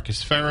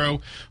Marcus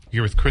Farrow,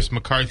 here with Chris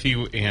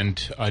McCarthy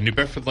and New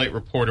Bedford Light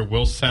reporter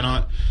Will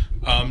Sennott.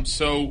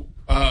 So,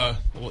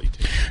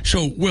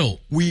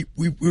 Will, we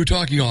were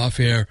talking off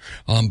air.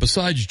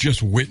 Besides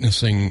just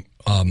witnessing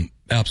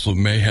absolute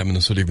mayhem in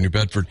the city of New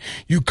Bedford,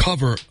 you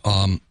cover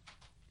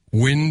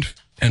wind,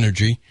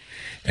 energy,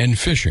 and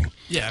fishing.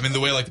 Yeah, I mean, the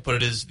way I like to put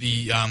it is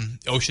the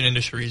ocean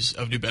industries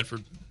of New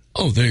Bedford.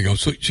 Oh, there you go.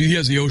 So he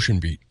has the ocean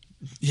beat.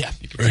 Yeah,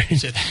 you could right?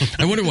 say that.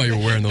 I wonder why you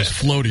were wearing those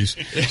floaties.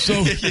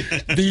 So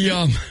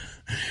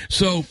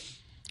so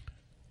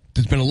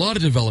there's been a lot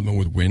of development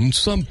with wind.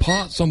 Some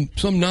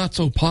not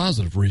so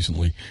positive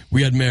recently.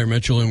 We had Mayor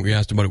Mitchell and we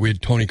asked him about it. We had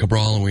Tony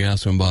Cabral and we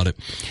asked him about it.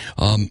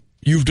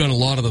 You've done a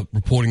lot of the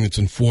reporting that's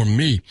informed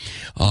me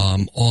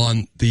on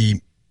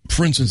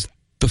for instance,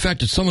 the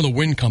fact that some of the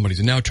wind companies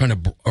are now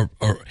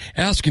are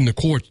asking the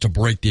courts to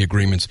break the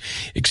agreements.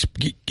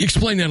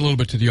 Explain that a little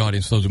bit to the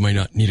audience, those who might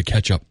not need a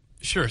catch up.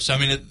 Sure. So, I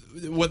mean,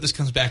 what this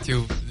comes back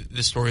to,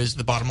 this story is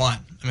the bottom line.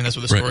 I mean, that's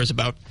what the story is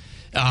about.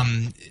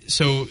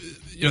 So,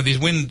 these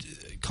wind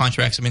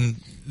contracts, I mean,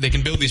 they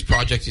can build these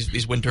projects,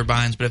 these wind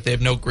turbines, but if they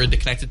have no grid to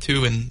connect it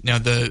to and,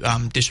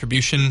 the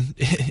distribution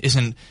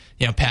isn't,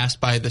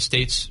 passed by the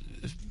states,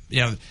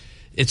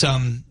 it's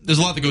there's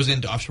a lot that goes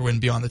into offshore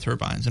wind beyond the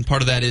turbines. And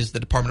part of that is the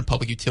Department of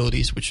Public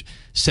Utilities, which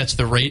sets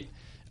the rate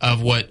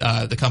of what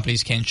the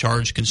companies can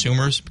charge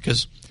consumers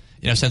because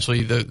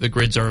essentially the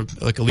grids are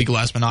like a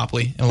legalized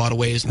monopoly in a lot of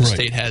ways, and the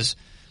state has,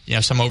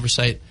 some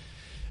oversight.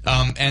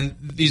 And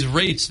these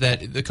rates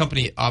that the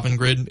company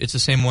Avangrid, it's the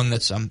same one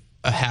that's a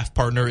half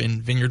partner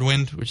in Vineyard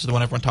Wind, which is the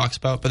one everyone talks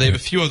about. But they have a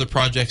few other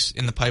projects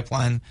in the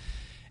pipeline,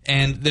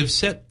 and they've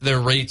set their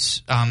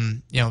rates,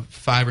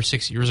 5 or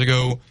 6 years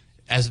ago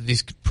as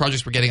these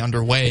projects were getting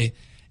underway.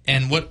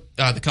 And what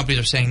the companies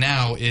are saying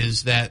now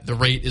is that the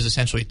rate is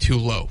essentially too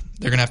low.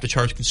 They're going to have to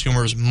charge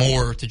consumers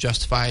more to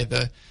justify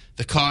the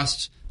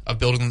costs of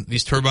building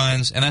these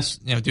turbines, and that's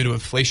due to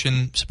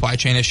inflation, supply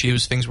chain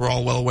issues, things we're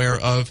all well aware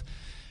of.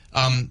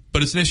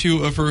 But it's an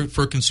issue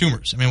for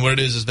consumers. I mean, what it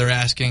is they're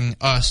asking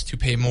us to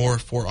pay more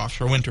for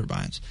offshore wind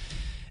turbines,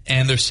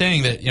 and they're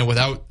saying that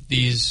without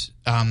these,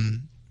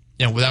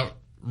 without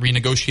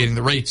renegotiating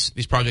the rates,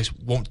 these projects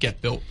won't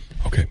get built.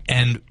 Okay.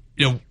 And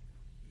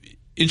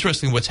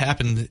interestingly, what's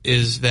happened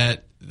is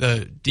that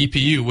the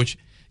DPU, which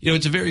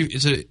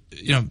it's a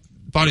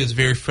body that's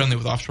very friendly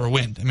with offshore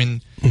wind. I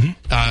mean,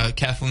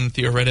 Kathleen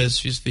Theoredes,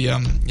 she's the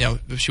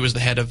she was the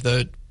head of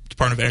the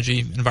Department of Energy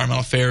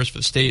Environmental Affairs for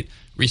the state.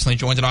 Recently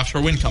joined an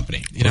offshore wind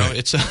company. You know,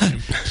 it's a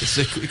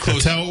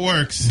close. That's how it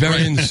works.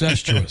 Very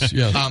incestuous.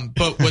 Yeah.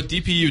 But what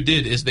DPU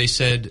did is they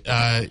said,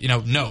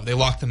 no, they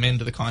locked them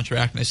into the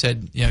contract, and they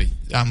said,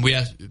 we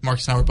asked,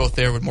 Marcus and I were both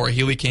there when Maura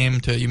Healey came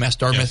to UMass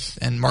Dartmouth,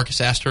 and Marcus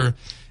asked her,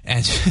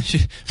 and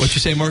what'd you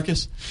say,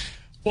 Marcus?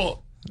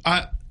 Well,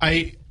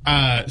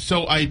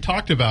 so I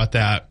talked about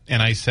that,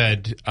 and I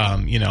said,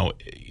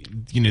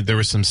 there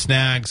were some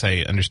snags.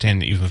 I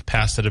understand that you have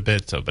passed it a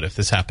bit, but if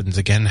this happens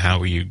again, how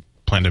are you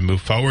plan to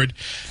move forward?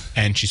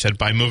 And she said,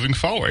 by moving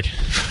forward.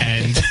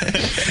 And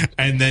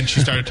and then she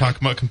started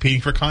talking about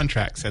competing for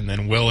contracts. And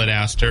then Will had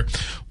asked her,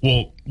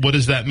 well, what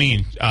does that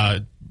mean?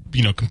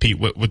 Compete.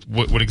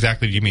 What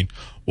exactly do you mean?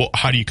 Well,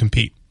 how do you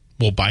compete?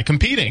 Well, by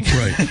competing.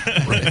 Right.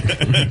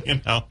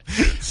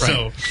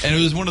 So, and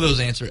it was one of those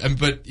answers.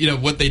 But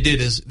what they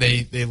did is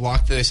they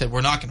locked. They said,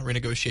 we're not going to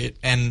renegotiate,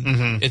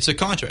 and it's a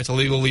contract. It's a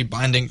legally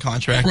binding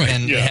contract,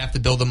 and they have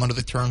to build them under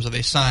the terms that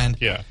they signed.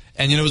 Yeah.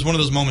 And it was one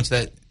of those moments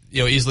that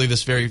easily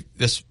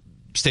this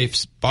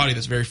state body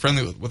that's very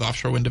friendly with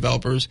offshore wind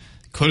developers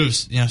could have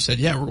said,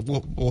 yeah,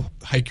 we'll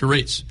hike your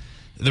rates,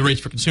 the rates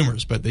for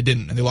consumers, but they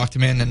didn't, and they locked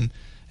them in. And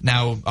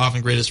now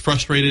Avangrid is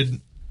frustrated,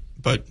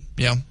 but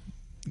we'll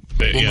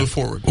move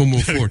forward. We'll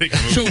move forward.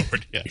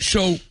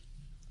 So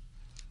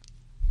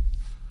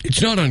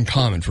it's not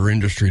uncommon for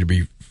industry to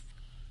be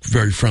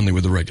very friendly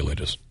with the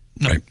regulators.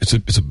 No. Right?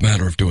 It's a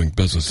matter of doing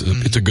business.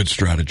 It's a good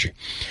strategy.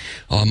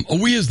 Are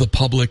we as the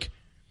public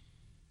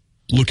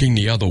looking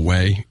the other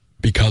way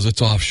because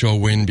it's offshore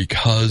wind,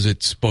 because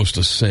it's supposed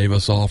to save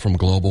us all from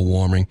global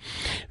warming,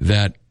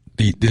 that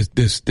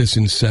this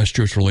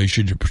incestuous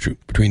relationship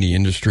between the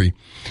industry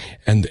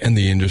and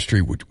the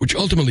industry, which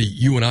ultimately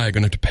you and I are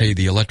going to have to pay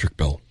the electric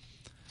bill?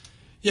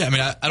 Yeah, I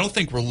mean, I don't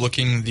think we're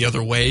looking the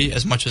other way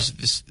as much as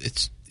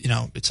it's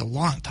a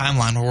long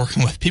timeline we're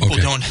working with. People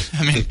don't.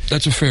 I mean,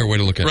 that's a fair way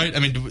to look at it, right? I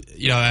mean,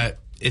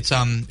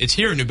 it's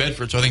here in New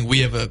Bedford, so I think we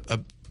have a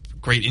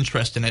great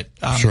interest in it.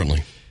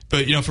 Certainly.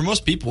 But, for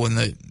most people in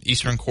the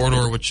Eastern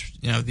Corridor, which,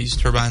 these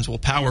turbines will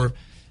power,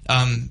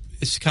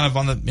 it's kind of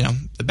on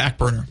the back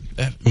burner,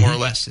 more or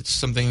less. It's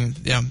something,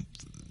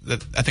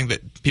 that I think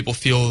that people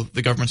feel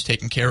the government's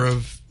taking care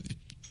of,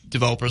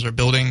 developers are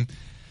building,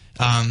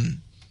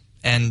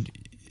 and,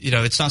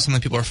 it's not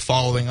something people are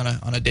following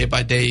on a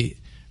day-by-day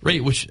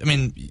rate, which, I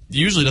mean,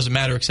 usually doesn't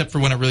matter except for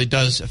when it really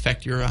does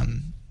affect your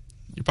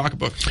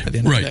pocketbook at the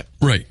end of the day.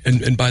 Right.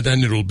 And by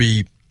then it'll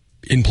be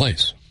in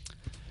place.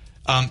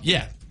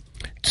 Yeah.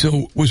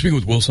 So we're speaking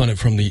with Will Sennott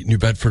from the New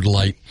Bedford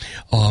Light.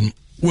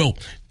 Will,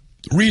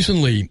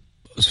 recently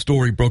a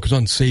story broke. It's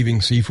on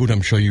Saving Seafood.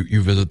 I'm sure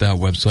you visit that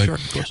website. Sure,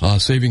 of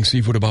course. Saving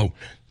Seafood, about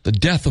the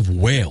death of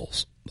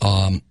whales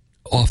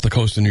off the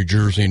coast of New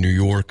Jersey and New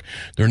York.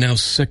 There are now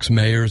 6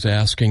 mayors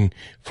asking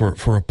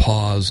for a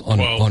pause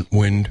on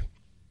wind.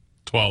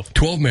 12.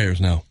 12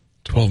 mayors now.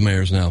 12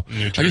 mayors now.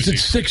 New Jersey. I guess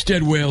it's 6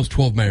 dead whales,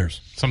 12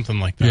 mayors. Something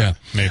like that. Yeah.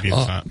 Maybe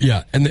it's not.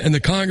 Yeah, and the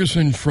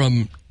congressman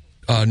from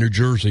New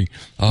Jersey,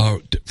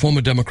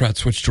 former Democrat,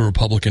 switched to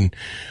Republican.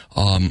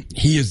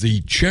 He is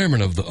the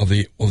chairman of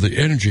the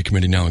Energy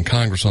Committee now in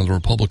Congress on the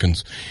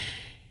Republicans.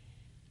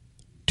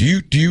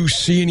 Do you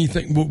see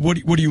anything? What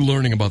are you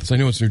learning about this? I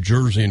know it's New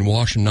Jersey and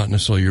Washington, not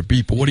necessarily your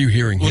beat, but what are you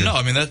hearing here? Well, no,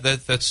 I mean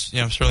that's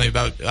certainly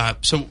about.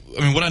 So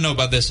I mean, what I know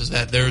about this is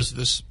that there's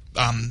this.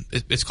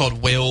 It's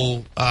called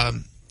whale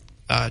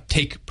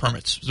take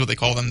permits, is what they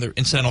call them. They're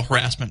incidental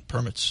harassment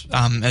permits.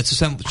 And it's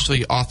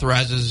essentially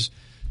authorizes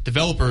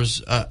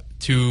developers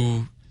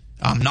to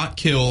not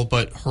kill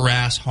but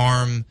harass,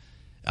 harm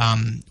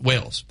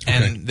whales,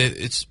 and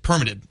it's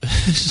permitted.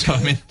 So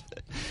I mean.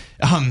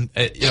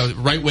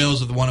 Right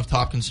whales are the one of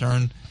top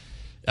concern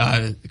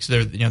because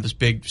they're this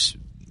big,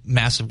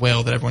 massive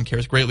whale that everyone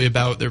cares greatly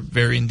about. They're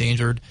very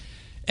endangered,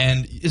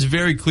 and it's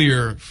very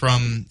clear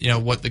from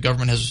what the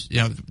government has,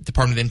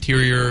 Department of the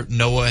Interior,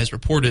 NOAA has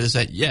reported is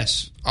that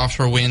yes,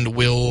 offshore wind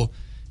will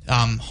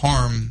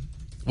harm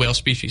whale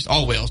species,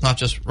 all whales, not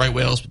just right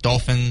whales, but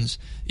dolphins,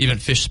 even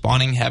fish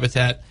spawning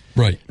habitat.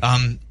 Right.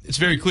 It's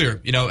very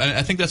clear.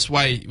 I think that's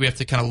why we have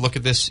to kind of look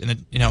at this in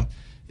a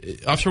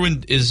offshore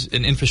wind is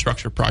an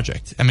infrastructure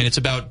project. I mean, it's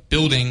about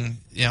building,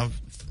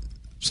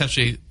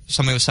 essentially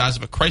something the size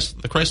of the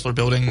Chrysler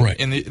building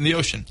in the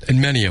ocean.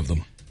 And many of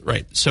them.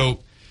 Right.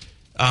 So,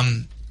 I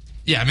mean,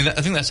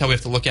 I think that's how we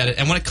have to look at it.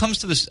 And when it comes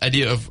to this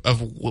idea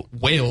of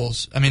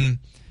whales, I mean,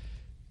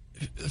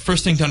 the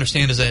first thing to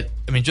understand is that,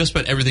 just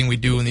about everything we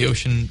do in the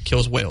ocean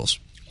kills whales.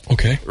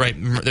 Okay. Right.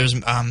 There's,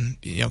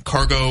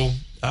 cargo,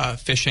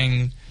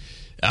 fishing,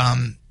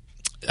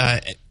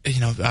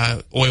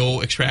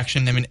 oil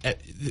extraction. I mean,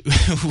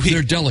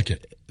 they're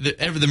delicate.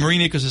 The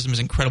marine ecosystem is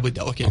incredibly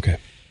delicate. Okay.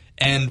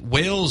 And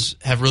whales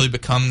have really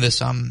become this,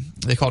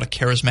 they call it a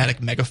charismatic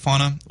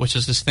megafauna, which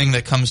is this thing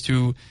that comes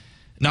to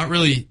not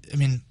really,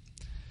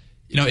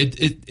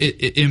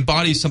 it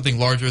embodies something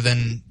larger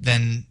than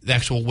the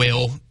actual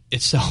whale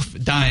itself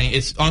dying.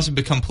 It's honestly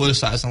become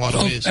politicized in a lot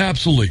of ways.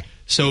 Absolutely.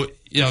 So,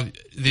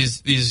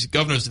 these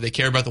governors, do they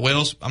care about the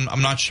whales?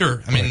 I'm not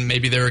sure. I mean,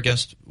 maybe they're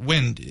against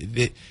wind.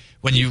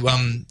 When you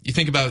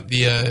think about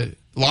the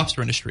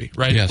lobster industry,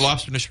 right? Yes. The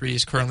lobster industry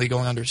is currently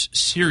going under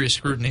serious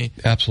scrutiny.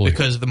 Absolutely.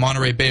 Because the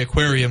Monterey Bay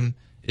Aquarium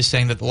is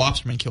saying that the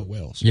lobstermen kill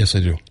whales. Yes,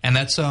 they do. And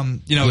that's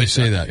they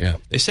say that, yeah.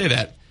 They say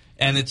that,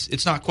 and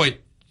it's not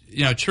quite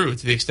true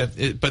to the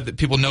extent, but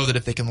people know that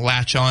if they can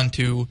latch on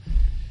to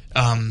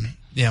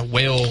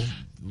whale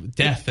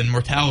death and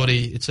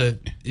mortality, it's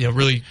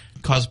really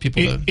causes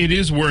people to. It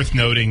is worth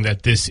noting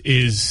that this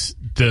is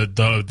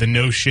the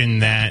notion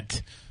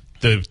that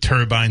the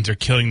turbines are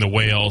killing the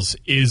whales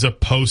is a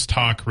post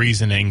hoc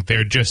reasoning.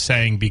 They're just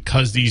saying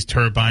because these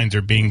turbines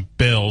are being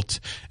built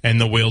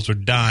and the whales are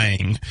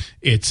dying,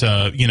 it's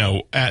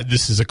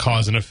this is a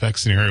cause and effect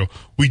scenario.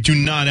 We do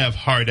not have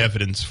hard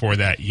evidence for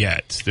that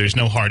yet. There's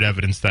no hard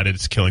evidence that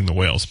it's killing the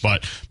whales,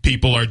 but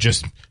people are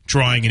just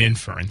drawing an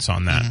inference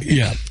on that.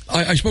 Yeah,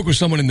 I spoke with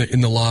someone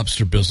in the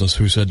lobster business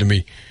who said to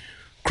me,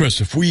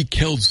 Chris, if we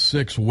killed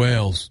 6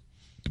 whales,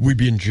 we'd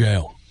be in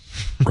jail.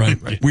 Right.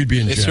 We'd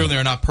be in jail. They certainly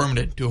are not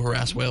permitted to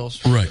harass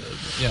whales. Right.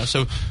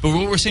 But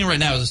what we're seeing right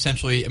now is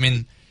essentially,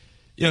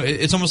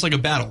 it's almost like a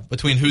battle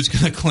between who's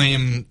going to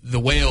claim the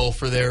whale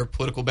for their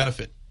political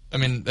benefit. I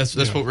mean, that's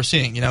what we're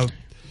seeing.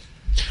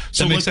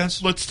 So make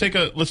sense? Let's take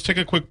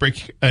a quick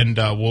break, and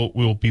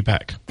we'll be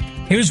back.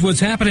 Here's what's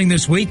happening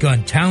this week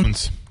on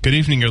Towns. Good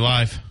evening. You're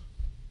live.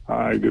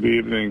 Hi. Good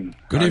evening.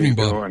 Good evening,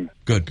 Bob. Doing?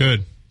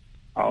 Good.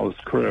 How's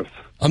Chris?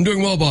 I'm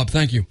doing well, Bob.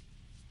 Thank you.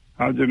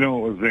 How'd you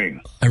know it was me?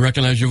 I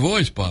recognize your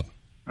voice, Bob.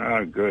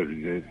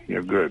 Good.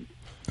 You're good.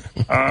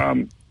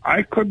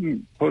 I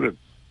couldn't put it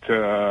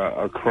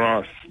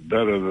across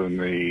better than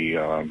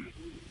the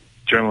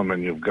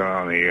gentleman you've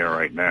got on the air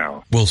right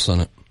now. Will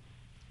Sennott.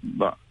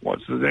 But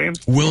what's his name?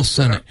 Will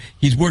Sennott.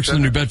 He works in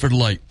the New Bedford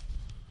Light.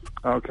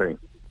 Okay.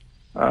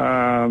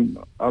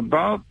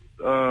 About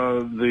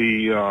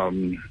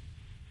the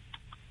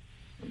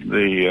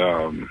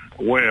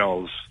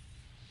whales,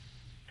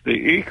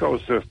 the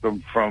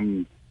ecosystem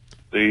from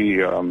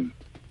the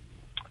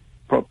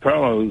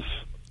propellers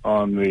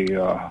on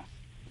the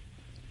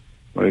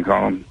what do you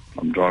call them?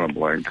 I'm drawing a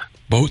blank.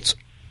 Boats?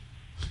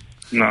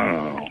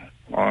 No.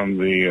 On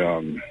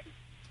the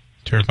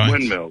turbines,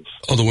 windmills.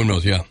 Oh, the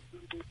windmills, yeah.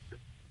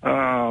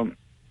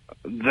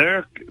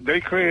 They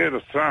create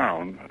a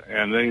sound,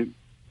 and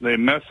they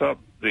mess up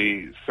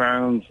the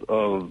sounds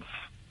of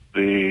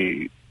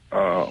the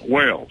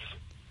whales.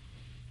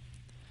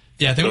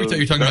 Yeah, I think what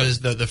you're talking about is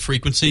the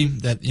frequency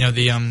that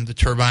the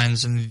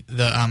turbines and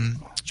the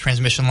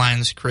transmission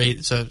lines create.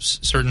 It's a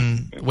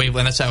certain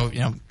wavelength. That's how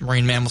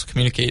marine mammals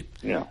communicate.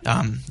 Yeah.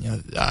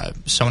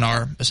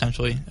 Sonar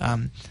essentially.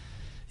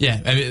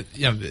 It's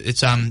you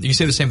can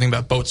say the same thing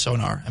about boat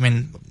sonar. I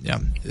mean,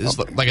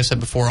 like I said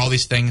before, all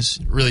these things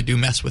really do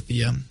mess with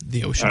the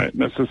ocean. All right,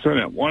 Mr.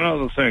 Sennott, one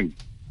other thing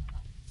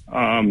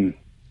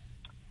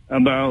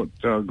about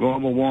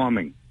global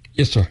warming.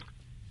 Yes, sir.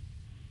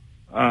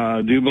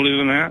 Do you believe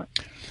in that?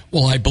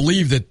 Well, I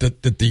believe that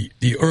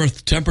the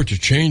Earth temperature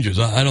changes.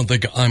 I don't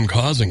think I'm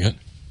causing it.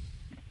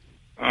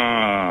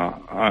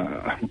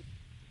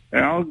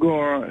 Al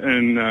Gore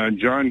and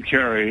John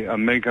Kerry are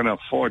making a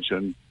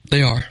fortune.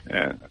 They are.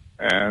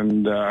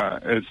 And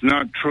it's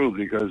not true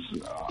because...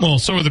 well,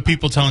 so are the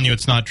people telling you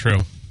it's not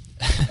true.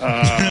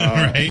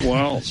 Right?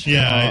 Well...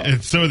 yeah,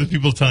 so are the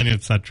people telling you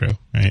it's not true,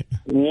 right?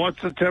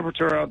 What's the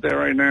temperature out there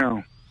right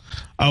now?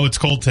 Oh, it's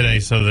cold today,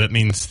 so that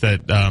means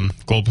that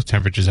global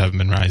temperatures haven't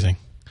been rising.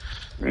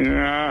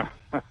 Yeah.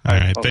 All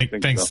right.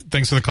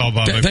 Thanks for the call,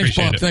 Bob. I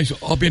appreciate Bob. it. Thanks.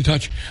 I'll be in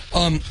touch.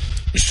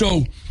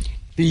 So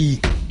the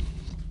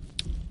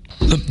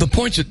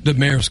points that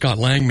Mayor Scott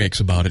Lang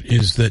makes about it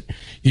is that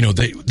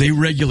they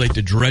regulate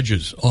the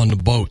dredges on the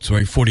boats,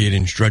 right?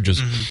 48-inch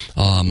dredges,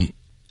 and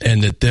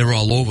that they're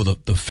all over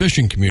the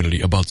fishing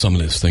community about some of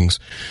these things.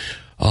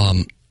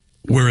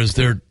 Whereas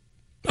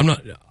I'm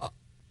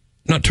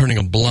not turning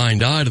a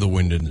blind eye to the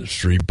wind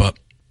industry, but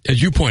as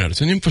you point out,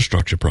 it's an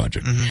infrastructure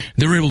project.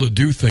 They're able to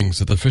do things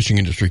that the fishing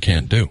industry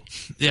can't do.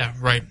 Yeah,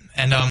 right.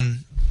 And I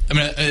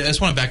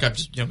just want to back up,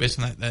 just based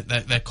on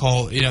that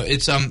call.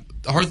 It's a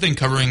hard thing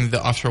covering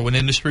the offshore wind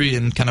industry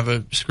in kind of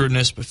a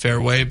scrutinous but fair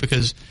way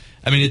because,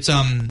 it's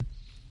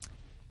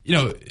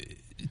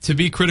to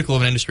be critical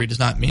of an industry does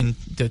not mean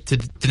to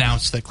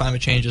denounce that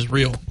climate change is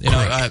real. We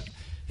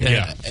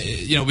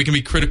can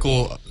be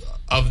critical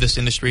of this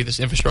industry, this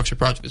infrastructure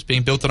project that's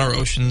being built on our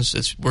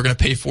oceans. We're going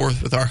to pay for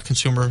it with our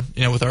consumer,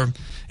 with our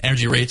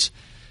energy rates,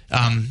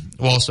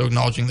 while also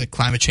acknowledging that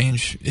climate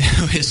change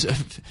is,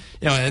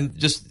 and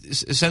just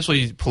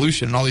essentially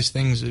pollution and all these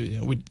things.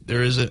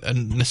 There is a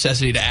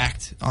necessity to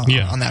act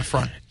on that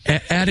front.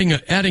 Adding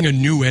a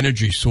new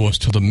energy source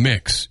to the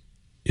mix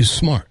is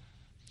smart.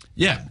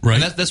 Yeah,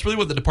 right. And that's really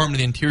what the Department of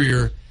the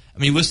Interior.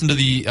 Listen to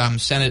the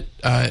Senate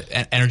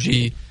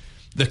Energy.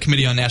 The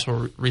Committee on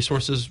Natural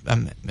Resources,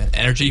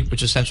 Energy,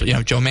 which is essentially,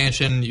 Joe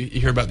Manchin. You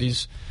hear about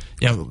these,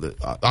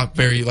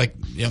 very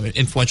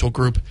influential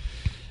group.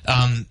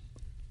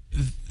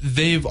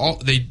 they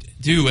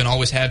do and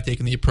always have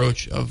taken the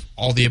approach of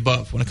all the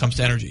above when it comes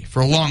to energy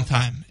for a long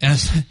time. And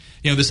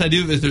this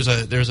idea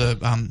that there's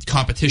a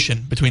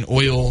competition between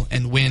oil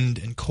and wind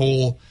and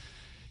coal.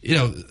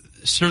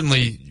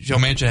 Certainly Joe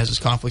Manchin has his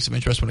conflicts of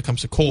interest when it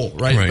comes to coal,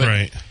 right?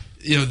 Right.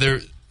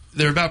 But,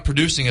 they're about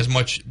producing as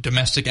much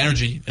domestic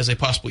energy as they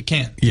possibly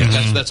can.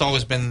 Yeah. That's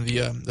always been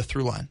the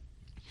through line.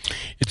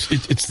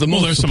 It's the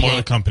most. There's some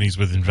oil companies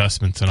with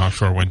investments in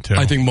offshore wind too.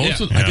 I think most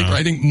of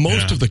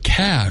the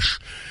cash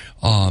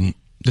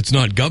that's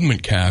not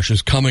government cash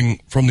is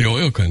coming from the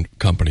oil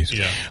companies.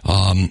 Yeah.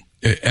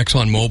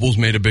 ExxonMobil's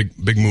made a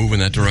big move in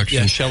that direction.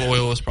 Yeah, Shell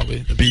Oil is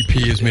probably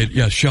BP has made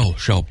Shell.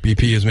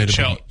 BP has made a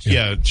Shell.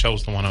 big,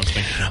 Shell's the one I was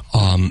thinking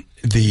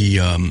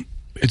of.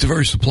 It's a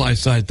very supply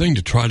side thing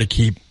to try to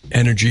keep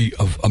energy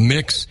of a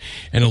mix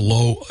and a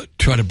low,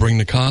 try to bring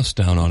the cost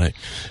down on it.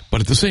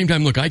 But at the same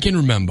time, look, I can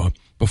remember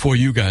before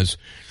you guys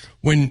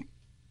when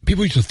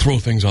people used to throw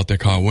things out their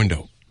car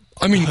window.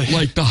 I mean,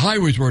 like the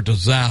highways were a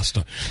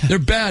disaster. They're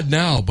bad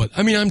now, but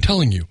I mean, I'm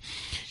telling you,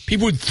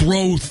 people would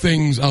throw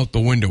things out the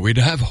window. We'd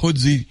have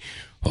Hoodsy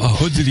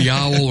the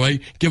owl,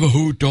 right? Give a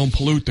hoot, don't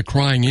pollute, the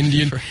crying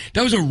Indian.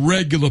 That was a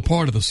regular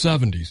part of the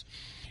 70s.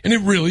 And it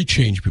really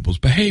changed people's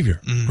behavior,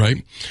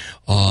 right?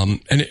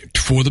 And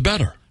for the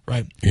better.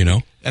 Right. You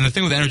know? And the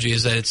thing with energy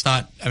is that it's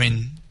not, I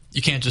mean,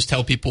 you can't just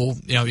tell people,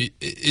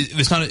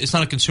 it's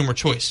not a consumer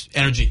choice,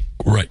 energy.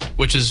 Right.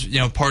 Which is,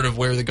 part of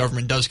where the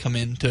government does come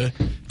in to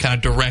kind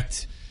of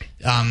direct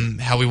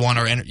how we want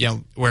our,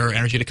 where our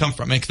energy to come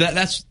from. I mean,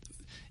 that's,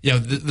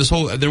 this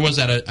whole, there was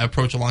that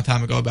approach a long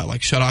time ago about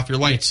like shut off your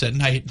lights at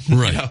night.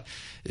 Right.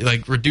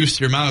 Like reduce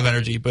your amount of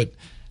energy. But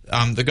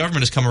the government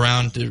has come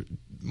around to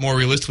more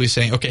realistically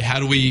saying, okay, how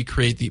do we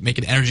make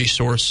an energy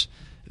source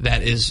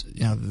that is,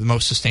 the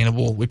most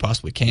sustainable we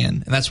possibly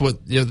can? And that's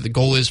what the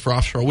goal is for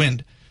offshore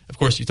wind. Of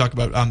course, you talk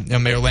about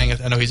Mayor Lang.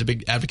 I know he's a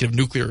big advocate of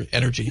nuclear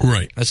energy.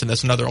 Right.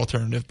 That's another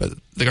alternative, but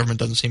the government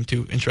doesn't seem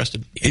too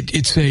interested.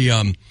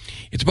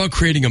 It's about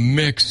creating a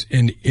mix,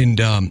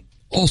 and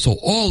also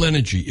all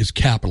energy is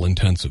capital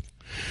intensive.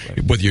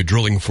 Right. Whether you're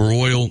drilling for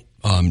oil,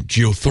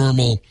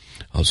 geothermal,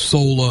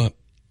 solar,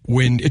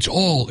 wind, it's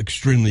all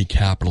extremely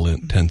capital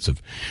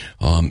intensive,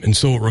 and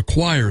so it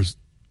requires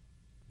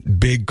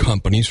big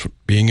companies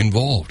being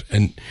involved.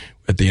 And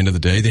at the end of the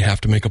day, they have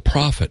to make a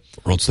profit,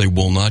 or else they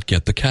will not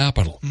get the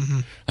capital. Mm-hmm.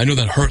 I know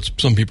that hurts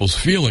some people's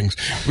feelings.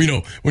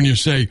 When you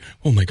say,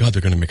 "Oh my God,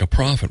 they're going to make a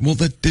profit," well,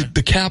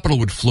 the capital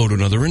would flow to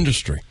another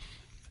industry.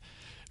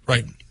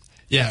 Right.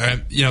 Yeah.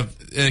 And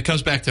it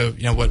comes back to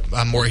what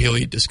Maura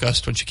Healey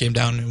discussed when she came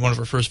down in one of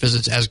her first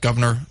visits as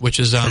governor, which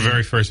is her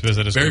very first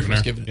visit as governor.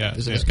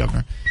 As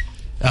governor.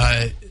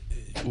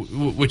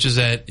 Which is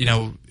that,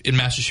 in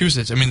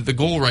Massachusetts, I mean, the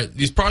goal, right,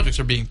 these projects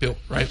are being built,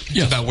 right?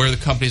 Yes. It's about where the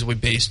companies will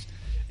be based.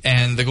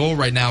 And the goal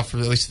right now for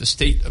at least the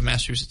state of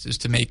Massachusetts is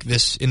to make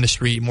this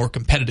industry more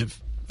competitive,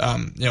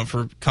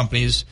 for companies